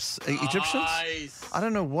Egyptians. Nice. I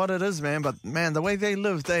don't know what it is, man, but man, the way they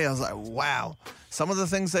lived there, I was like, wow. Some of the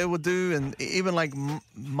things they would do, and even like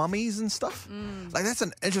mummies and stuff. Like, that's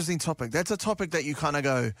an interesting topic. That's a topic that you kind of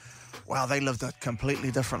go, wow, they lived a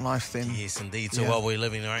completely different life then. Yes, indeed. To Yeah. what we're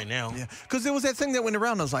living right now. Yeah. Because there was that thing that went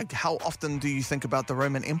around. I was like, how often do you think about the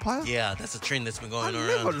Roman Empire? Yeah, that's a trend that's been going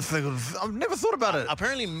I've never thought about it.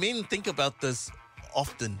 Apparently, men think about this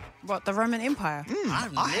often. What, the Roman Empire?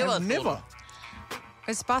 I've I have never. never.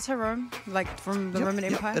 Is Sparta Rome, like from the Yep, Roman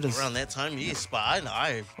yep, Empire? it is. Around that time, yes, but I Do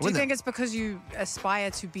you Wouldn't think it? it's because you aspire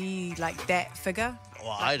to be like that figure? Well,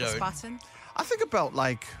 like I the don't. Spartan? I think about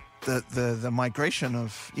like the migration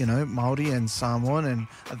of, you know, Maori and Samoan and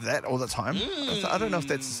that all the time. I don't know if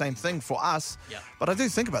that's the same thing for us, Yeah. but I do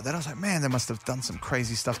think about that. I was like, man, they must have done some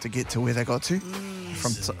crazy stuff to get to where they got to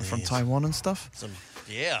from Taiwan and stuff. some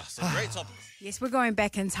great topics. Yes, we're going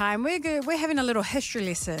back in time. We're having a little history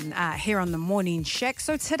lesson here on the Morning Shack.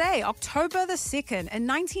 So today, October the 2nd, in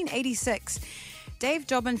 1986, Dave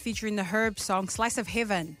Dobbin featuring the Herb song Slice of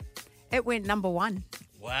Heaven. It went number 1.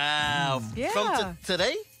 Wow. Yeah. From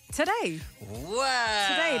today? Today. Wow.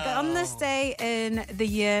 Today, on this day in the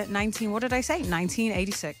year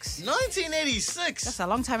 1986. 1986. That's a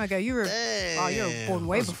long time ago. You were born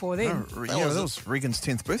way before then. That was Regan's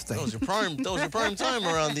 10th birthday. That was your prime time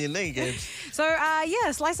around the NA games. So,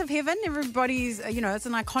 Slice of Heaven, everybody's, it's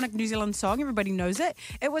an iconic New Zealand song. Everybody knows it.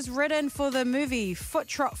 It was written for the movie Foot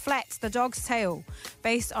Trot Flats, The Dog's Tale,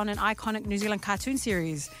 based on an iconic New Zealand cartoon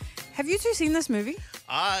series. Have you two seen this movie?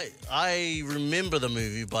 I remember the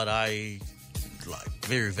movie, but I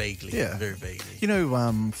very vaguely. Yeah. Very vaguely. You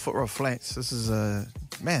know, Foot Rot Flats, this is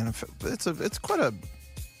it's quite a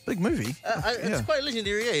big movie. It's quite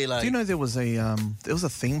legendary, eh? Like, Do you know there was a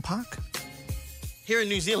theme park? here in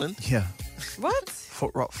New Zealand, Yeah. What?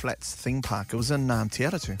 Foot Rot Flats theme park. It was in Te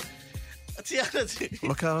Aratu.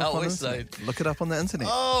 Look it up Out on the west internet. side. Look it up on the internet.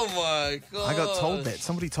 Oh my god! I got told that.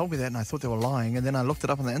 Somebody told me that, and I thought they were lying. And then I looked it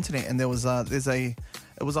up on the internet, and it was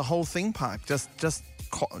a whole theme park just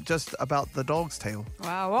about the Dog's Tale.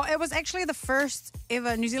 Wow. Well, it was actually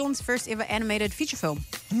New Zealand's first ever animated feature film.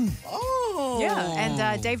 Oh. Yeah.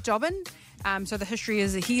 And Dave Dobbin. So the history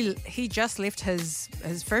is that he just left his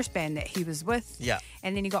first band that he was with. Yeah.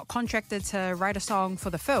 And then he got contracted to write a song for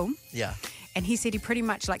the film. Yeah. And he said he pretty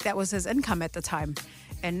much that was his income at the time.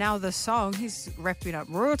 And now the song, he's wrapping up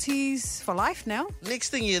royalties for life now. Next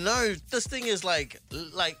thing you know, this thing is like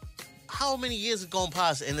how many years have gone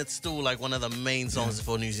past, and it's still like one of the main songs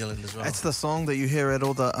for New Zealand as well. It's the song that you hear at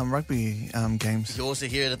all the rugby games. You also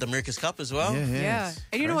hear it at the America's Cup as well. Yeah. it's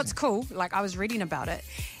And you know what's crazy. cool? I was reading about it.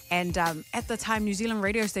 And at the time, New Zealand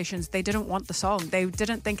radio stations, they didn't want the song. They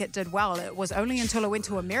didn't think it did well. It was only until it went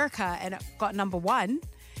to America and it got number 1.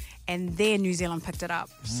 And then New Zealand picked it up.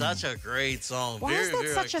 Such a great song. Why very, is that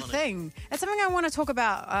very such a iconic. thing? It's something I want to talk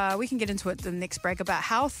about. We can get into it in the next break about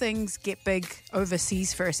how things get big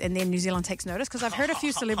overseas first and then New Zealand takes notice. Because I've heard a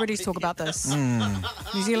few celebrities talk about this.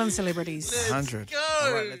 New Zealand celebrities. 100. Go.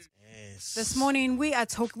 All right, Yes. This morning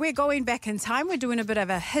we're going back in time. We're doing a bit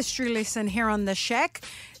of a history lesson here on the Shack.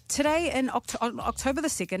 Today, on October the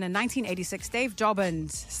 2nd, in 1986, Dave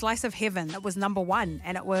Dobbin's Slice of Heaven, it was number 1.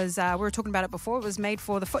 And it was, we were talking about it before, it was made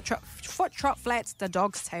for the Foot Trot Flats, The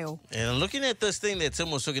Dog's Tale. And looking at this thing that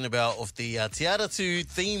Tim was talking about of the Te Aratu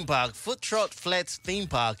theme park, Foot Trot Flats theme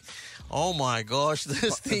park. Oh my gosh, this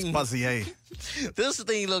It's thing. buzzy, eh? This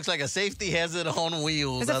thing looks like a safety hazard on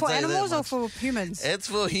wheels. Is it I'll for tell you that animals or much. for humans? It's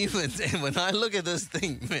for humans, and when I look at this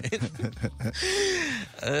thing, man,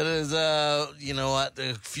 it is, you know what,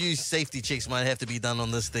 a few safety checks might have to be done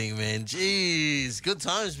on this thing, man. Jeez, good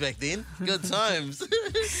times back then. Good times.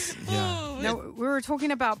 Oh, man. No, we were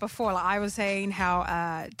talking about before, like I was saying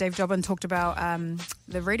how Dave Dobbin talked about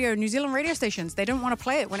the New Zealand radio stations. They didn't want to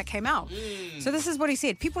play it when it came out. So this is what he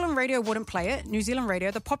said. People in radio wouldn't play it. New Zealand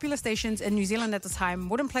radio, the popular stations in New Zealand at the time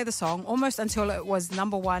wouldn't play the song almost until it was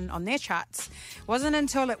 #1 on their charts. Wasn't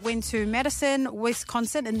until it went to Madison,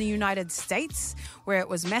 Wisconsin in the United States, where it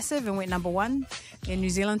was massive and went #1, and New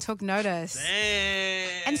Zealand took notice. Dang.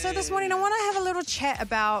 And so this morning I want to have a little chat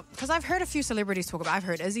about, because I've heard a few celebrities talk about it. I've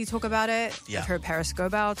heard Izzy talk about it. Yeah. I've heard Paris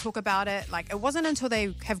Gobel talk about it. Like, it wasn't until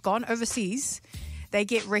they have gone overseas they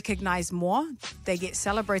get recognized more, they get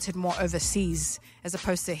celebrated more overseas as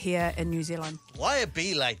opposed to here in New Zealand. Why it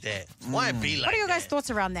be like that? Why it be like that? What are your guys' thoughts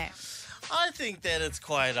around that? I think that it's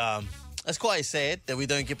quite sad that we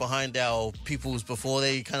don't get behind our peoples before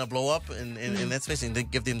they kind of blow up in that space and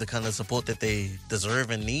give them the kind of support that they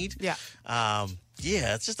deserve and need. Yeah.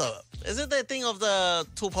 Yeah, it's just is it that thing of the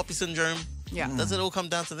tall poppy syndrome? Yeah. Does it all come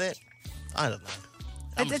down to that? I don't know.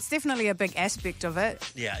 It's definitely a big aspect of it.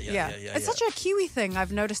 Yeah. It's such a Kiwi thing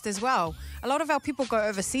I've noticed as well. A lot of our people go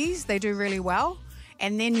overseas, they do really well,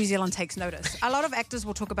 and then New Zealand takes notice. A lot of actors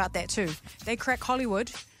will talk about that too. They crack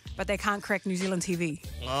Hollywood, but they can't crack New Zealand TV.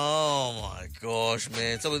 Oh my gosh,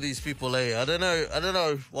 man! Some of these people, I don't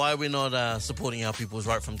know why we're not supporting our peoples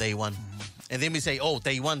right from day one, and then we say, oh,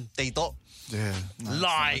 day one, day dot. Yeah. No,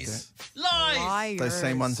 Lies. Lies. those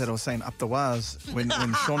same ones that were saying up the wires when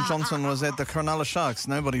Sean Johnson was at the Cronulla Sharks.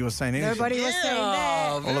 Nobody was saying anything. Nobody was saying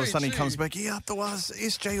that. All of a sudden he comes back, up the wires,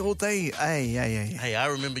 SJ all day. Hey. Hey, I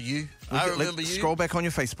remember you. I remember you. Scroll back on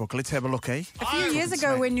your Facebook. Let's have a look, eh? A few years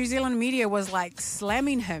ago when New Zealand media was like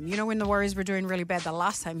slamming him, you know, when the Warriors were doing really bad the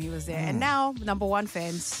last time he was there. And now, #1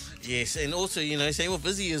 fans. Yes, and also, same with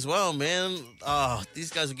Izzy as well, man.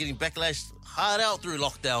 These guys were getting backlash hard out through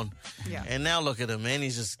lockdown. Yeah. And now look at him, man.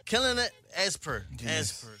 He's just killing it as per.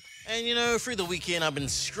 And, through the weekend, I've been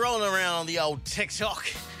scrolling around on the old TikTok,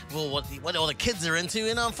 what all the kids are into.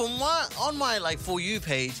 And on my For You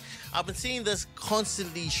page, I've been seeing this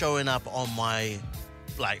constantly showing up on my,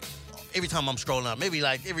 every time I'm scrolling up. Maybe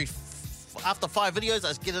after 5 videos, I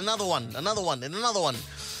just get another one.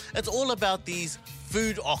 It's all about these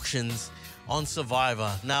food auctions on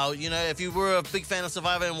Survivor. Now, if you were a big fan of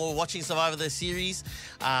Survivor and were watching Survivor this series,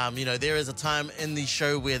 there is a time in the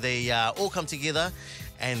show where they all come together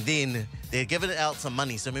and then they're giving out some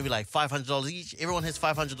money. So maybe $500 each. Everyone has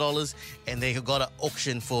 $500 and they have got an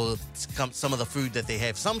auction for some of the food that they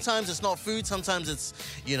have. Sometimes it's not food. Sometimes it's,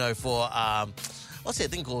 for... what's that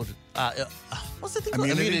thing called?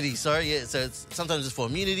 Immunity. Sorry, yeah. So sometimes it's for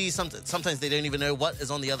immunity. Sometimes they don't even know what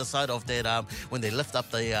is on the other side of that when they lift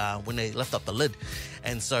up the lid.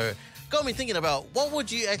 And so, got me thinking about what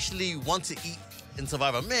would you actually want to eat in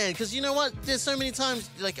Survivor, man? Because you know what? There's so many times.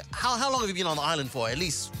 How long have you been on the island for? At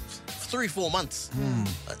least 3-4 months,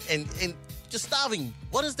 and just starving.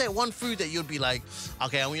 What is that one food that you'd be like?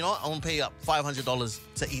 Okay, you know what? I want to pay up $500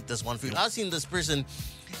 to eat this one food. I've seen this person.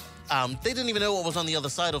 They didn't even know what was on the other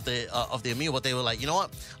side of their meal, but they were like, you know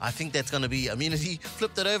what? I think that's going to be immunity.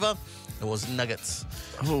 Flipped it over. It was nuggets.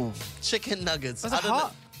 Oh. Chicken nuggets. Was it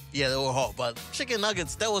hot? Yeah, they were hot, but chicken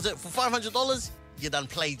nuggets, that was it. For $500, you done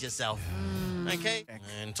played yourself. Okay?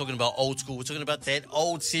 And talking about old school, we're talking about that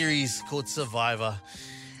old series called Survivor.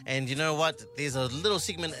 And you know what? There's a little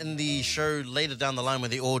segment in the show later down the line where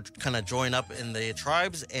they all kind of join up in their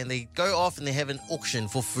tribes and they go off and they have an auction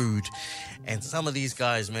for food. And some of these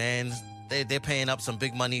guys, man, they're paying up some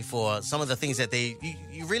big money for some of the things that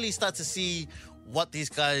you really start to see what these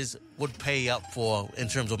guys would pay up for in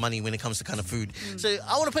terms of money when it comes to kind of food. So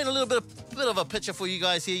I want to paint a little bit of a picture for you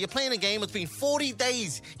guys here. You're playing a game. It's been 40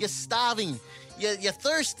 days. You're starving. You're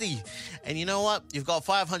thirsty. And you know what? You've got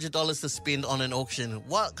 $500 to spend on an auction.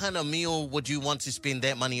 What kind of meal would you want to spend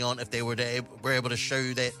that money on if they were able to show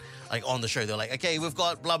you that on the show? They're like, okay, we've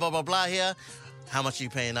got blah, blah, blah, blah here. How much are you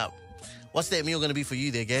paying up? What's that meal going to be for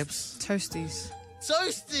you there, Gabs? Toasties.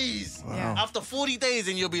 Toasties! Wow. Yeah. After 40 days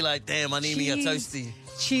and you'll be like, damn, I need me a toasty.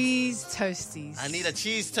 Cheese toasties. I need a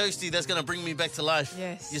cheese toasty that's going to bring me back to life.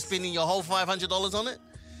 Yes. You're spending your whole $500 on it?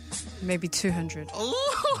 Maybe 200.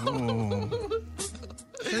 Oh.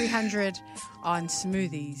 300 on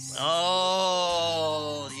smoothies.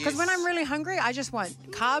 Oh, yes. Because when I'm really hungry, I just want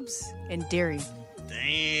carbs and dairy.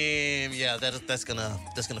 Damn, yeah, that's gonna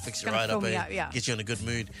fix you Gonna right fill up, me eh? up, yeah. Get you in a good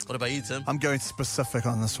mood. What about you, Tim? I'm going specific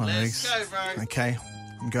on this one, Let's Riggs. go, bro. Okay.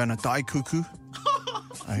 I'm going to Dai Kuku.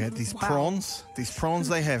 Okay, these prawns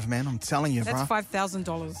they have, man. I'm telling you, That's bro.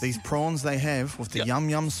 $5,000. These prawns they have with the yum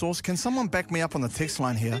yum sauce. Can someone back me up on the text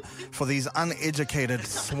line here for these uneducated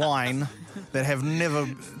swine that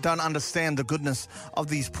don't understand the goodness of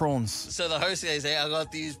these prawns? So the host guys say, I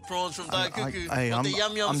got these prawns from Daikuku with the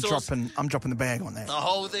yum yum I'm sauce. I'm dropping the bag on that. The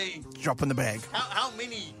whole thing. Dropping the bag. How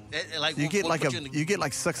many? Like You get what like you get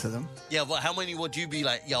like 6 of them. Yeah, but how many would you be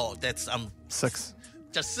like? Yo, that's 6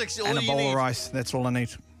 just 6. All and a you bowl need. of rice. That's all I need.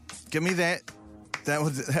 Give me that. That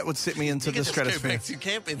would set me into You the can just go stratosphere. back to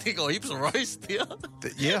camp and they got heaps of rice there.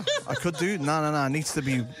 Yeah, I could do. No. It needs to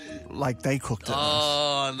be like they cooked it.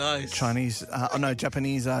 Oh, nice. Chinese,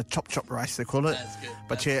 Japanese chop rice they call it. That's good.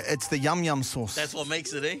 But yeah, it's the yum yum sauce. That's what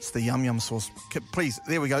makes it, eh? It's the yum yum sauce. Please,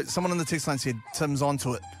 there we go. Someone on the text line said Tim's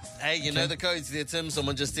onto it. Hey, you know the codes there, Tim.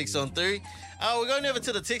 Someone just texts on through. We're going over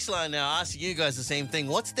to the text line now, asking you guys the same thing.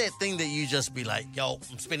 What's that thing that you just be like, yo,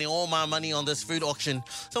 I'm spending all my money on this food auction?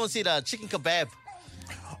 Someone said chicken kebab.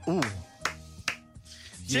 Ooh.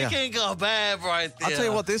 Yeah. Chicken kebab right there. I'll tell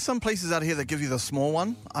you what, there's some places out here that give you the small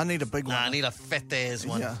one. I need a big one. Nah, I need a fat ass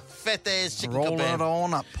one. Yeah. Fat ass chicken Roll kebab. it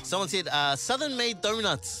on up. Someone said Southern made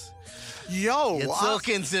donuts. Yo. You're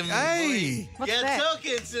talking to me. Hey. boy. What's You're that?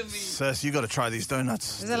 talking to me. Sis, you got to try these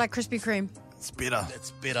donuts. Is it like Krispy Kreme? It's better.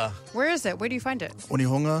 That's better. Where is it? Where do you find it?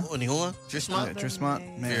 Onihonga. Onihua, Dress Smart. Yeah, Dress Smart.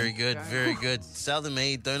 Man. Very good, very good. Southern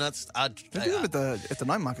made donuts. They do them at the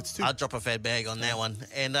night markets too. I'll drop a fat bag on that one.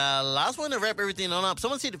 And last one to wrap everything on up.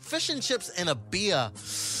 Someone said fish and chips and a beer.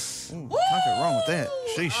 Ooh, can't go wrong with that.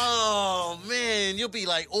 Sheesh. Oh, man. You'll be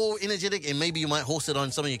like all energetic and maybe you might host it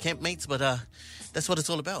on some of your campmates, but that's what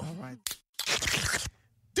it's all about. All right.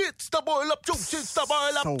 It's the boil up juice, it's the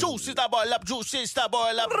boil up juice, it's the boil up juice, it's the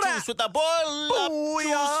boil up juice with the boil up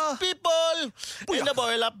Booyah. juice, people. And the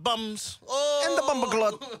boil up bums. Oh. And the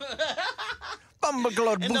bumberglot.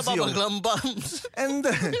 Bumberglot And the Buzio. bubblegum bums. And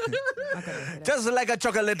just like a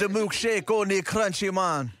chocolate milkshake, only crunchy,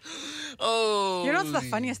 man. Oh. You know what's the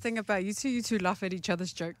funniest thing about you two? You two laugh at each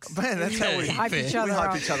other's jokes. Man, that's how we hype each other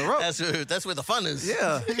hype up. each other up. That's where the fun is.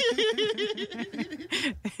 Yeah.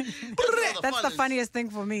 That's the funniest thing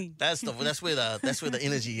for me. That's where the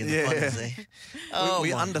energy and the Yeah. fun is, eh? Oh,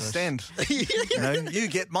 we my understand. You know, you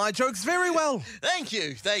get my jokes very well. gosh.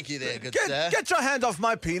 Thank you there, good sir. Get your hand off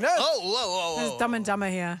my penis. Oh, There's Dumb and Dumber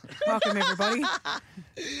here. Welcome, everybody.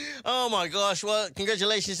 Oh my gosh. Well,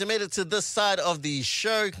 congratulations. You made it to this side of the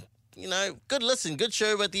show. You know, good listen, good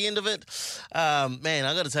show at the end of it. Man,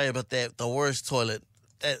 I got to tell you about that, the worst toilet.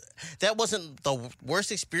 That wasn't the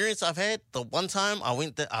worst experience I've had. The one time I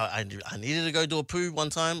went there, I needed to go do a poo one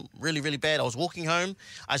time, really, really bad. I was walking home.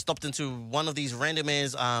 I stopped into one of these random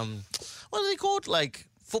ass, what are they called? Like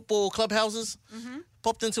football clubhouses. Mm-hmm.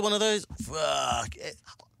 Popped into one of those. Fuck.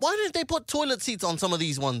 Why didn't they put toilet seats on some of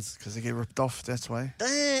these ones? Because they get ripped off, that's why. Damn,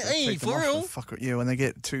 They hey, take them for off real? and yeah, when they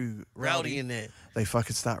get too Rowdy in there. they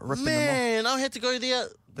fucking start ripping them Man, I had to go there. off.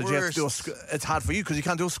 Did you have to do it's hard for you because you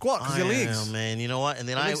can't do a squat because your legs. Oh man, you know what? And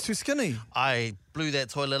then Your legs too skinny. I blew that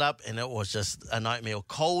toilet up, and it was just a nightmare.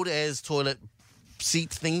 Cold as toilet seat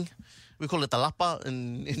thing. We call it the lapa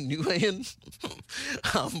in New Zealand.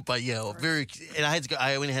 But yeah, and I had to go.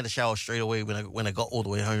 I only had to shower straight away when I got all the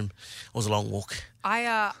way home. It was a long walk.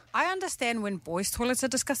 I understand when boys' toilets are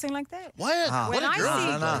disgusting like that. What? When I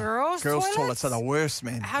see girls' toilets are the worst,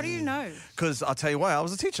 man. How do you know? Because I'll tell you why. I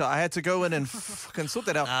was a teacher. I had to go in and fucking sort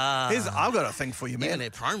that out. I've got a thing for you, man. Even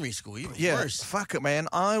at primary school, even Yeah, worse. fuck it, man.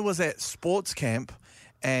 I was at sports camp,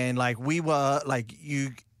 and like we were like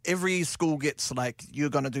every school gets like you're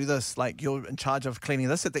gonna do this, like you're in charge of cleaning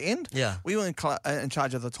this at the end. Yeah. We were in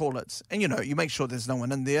charge of the toilets, and you make sure there's no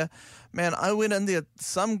one in there. Man, I went in there.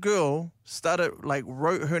 Some girl started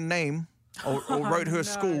wrote her name or wrote her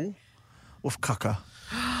school with caca.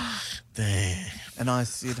 Damn. And I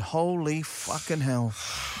said, holy fucking hell.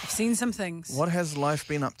 I've seen some things. What has life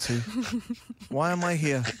been up to? Why am I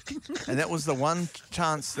here? And that was the one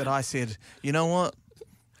chance that I said, you know what?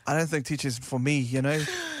 I don't think teachers for me,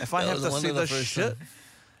 If I That have was to one see of the this first shit. time.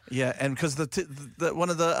 Yeah, and because one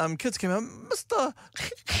of the kids came out, Mister.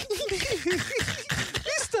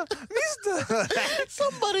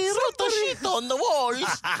 Somebody wrote the shit on the wall.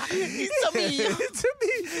 It's me.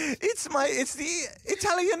 It's the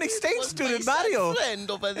Italian exchange student, Mario. Friend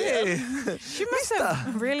over there. Hey, She must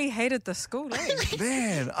have really hated the school, eh?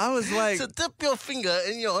 man, I was like, To dip your finger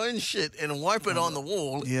in your own shit and wipe it on the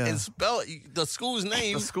wall Yeah. and spell the school's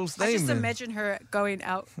name. the school's I name, just man. imagine her going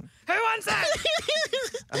out. Who wants that?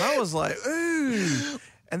 And I was like, ooh.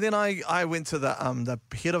 And then I went to the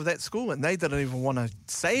head of that school, and they didn't even want to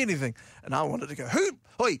say anything. And I wanted to go,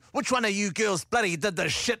 which one of you girls bloody did the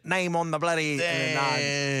shit name on the bloody... And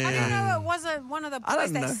then, How do you know it wasn't one of the I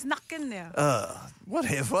boys don't that know. snuck in there.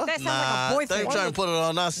 Whatever. That sounds like a boyfriend. Don't try and put it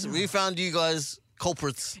on us. We found you guys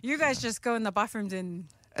culprits. You guys just go in the bathrooms and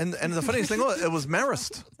And the funniest thing was, it was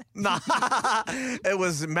Marist. Nah, it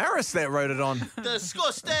was Marist that wrote it on.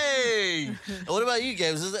 Disgusting. What about you,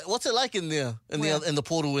 Gabs? What's it like in there, in the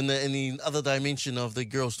portal, in the other dimension of the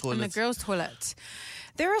girls' in toilets? the girls' toilet.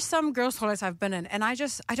 There are some girls' toilets I've been in, and I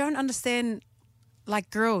don't understand, like,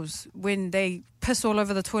 girls when they piss all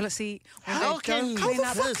over the toilet seat. When How they can don't you clean do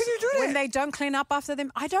up, this? Can you do that? when they don't clean up after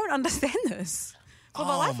them. I don't understand this for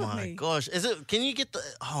the life of me. Gosh, can you get the?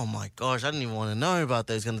 Oh my gosh, I didn't even want to know about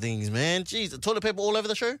those kind of things, man. Jeez, the toilet paper all over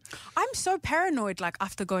the show. I'm so paranoid, like,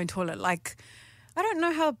 after going toilet. Like, I don't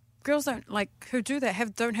know how girls who do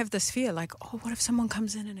that don't have this fear. Like, oh, what if someone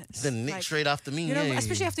comes in and it's Then Nick like, straight after me. you know, yeah.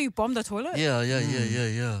 especially after you bomb the toilet.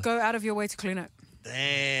 Yeah. Go out of your way to clean it.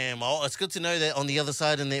 Damn. Oh, it's good to know that on the other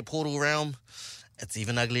side in that portal realm, it's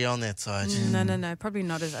even uglier on that side. No, probably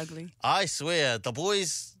not as ugly. I swear, the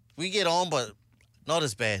boys, we get on, but not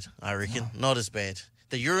as bad, I reckon. Not as bad.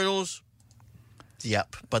 The urinals,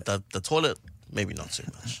 yep. But the toilet, maybe not so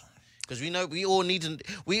much. Because we know we all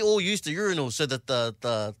use the urinals so that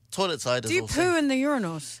the toilet side is Do you also... poo in the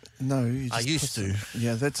urinals? No, you I just used piss to. in it.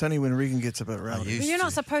 Yeah, that's only when Regan gets a bit rowdy. used You're not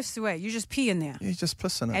to. supposed to. You just pee in there, You just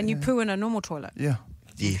piss in it. and you yeah. poo in a normal toilet. Yeah.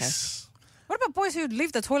 Yes. What about boys who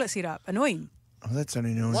leave the toilet seat up? Annoying. Oh, that's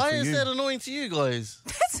only annoying Why for is you. that annoying to you guys?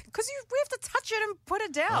 That's because we have to touch it and put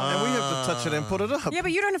it down. And we have to touch it and put it up. Yeah,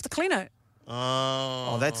 but you don't have to clean it.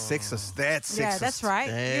 Oh, Oh, that's sexist. That's sexist. Yeah, that's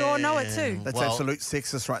right. You all know it too. That's Well, absolute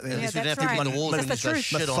sexist right there. At least we Yeah, didn't that's have people on right. the walls That's and the just like truth.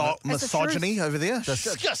 shit on it. That's the Misogyny over there.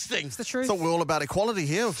 Disgusting. It's the truth. So we're all about equality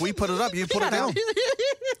here. If we put it up, you put it down.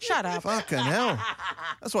 Shut up. Fucking hell.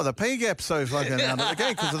 That's why the pay gap's so fucking out of the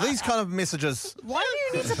game, because of these kind of messages. Why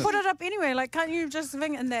do you need to put it up anyway? Like, can't you just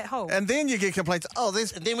swing it in that hole? And then you get complaints, oh,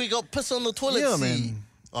 there's... And then we got piss on the toilet Yeah, seat. man.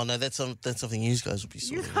 Oh no, that's something you guys would be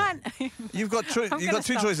You sorting. can't. You've got I'm you gonna got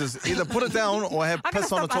two stop. choices. Either put it down or have I'm going to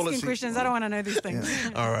piss on the stop toilet asking seat. questions. I don't want to know these things.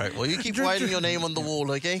 All right. Well, you keep writing your name on the wall,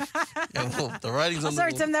 okay? Yeah, well, the writing's on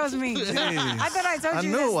Sorry, the wall. Tim, that was me. I thought I told I you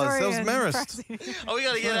knew that it was. story That was in Marist. Praxis. Oh, we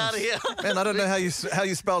gotta get out of here. Man, I don't know how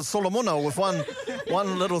you spell Solomona with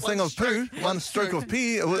one little thing of poo, one stroke of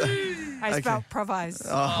pee. I spelled provise.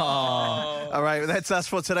 All right, that's us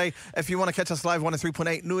for today. If you want to catch us live,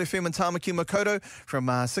 103.8 New FM in Tamaki Makoto from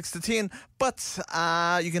 6 to 10. But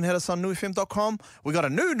you can hit us on newfm.com. We got a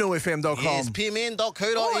new newfm.com. Yes,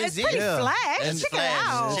 pmn.co.nz. Oh, it's pretty flash. It's Check it flash.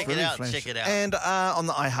 out. Check it Very out. flash. Check it out. And on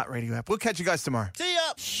the iHeartRadio app. We'll catch you guys tomorrow. See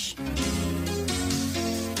ya.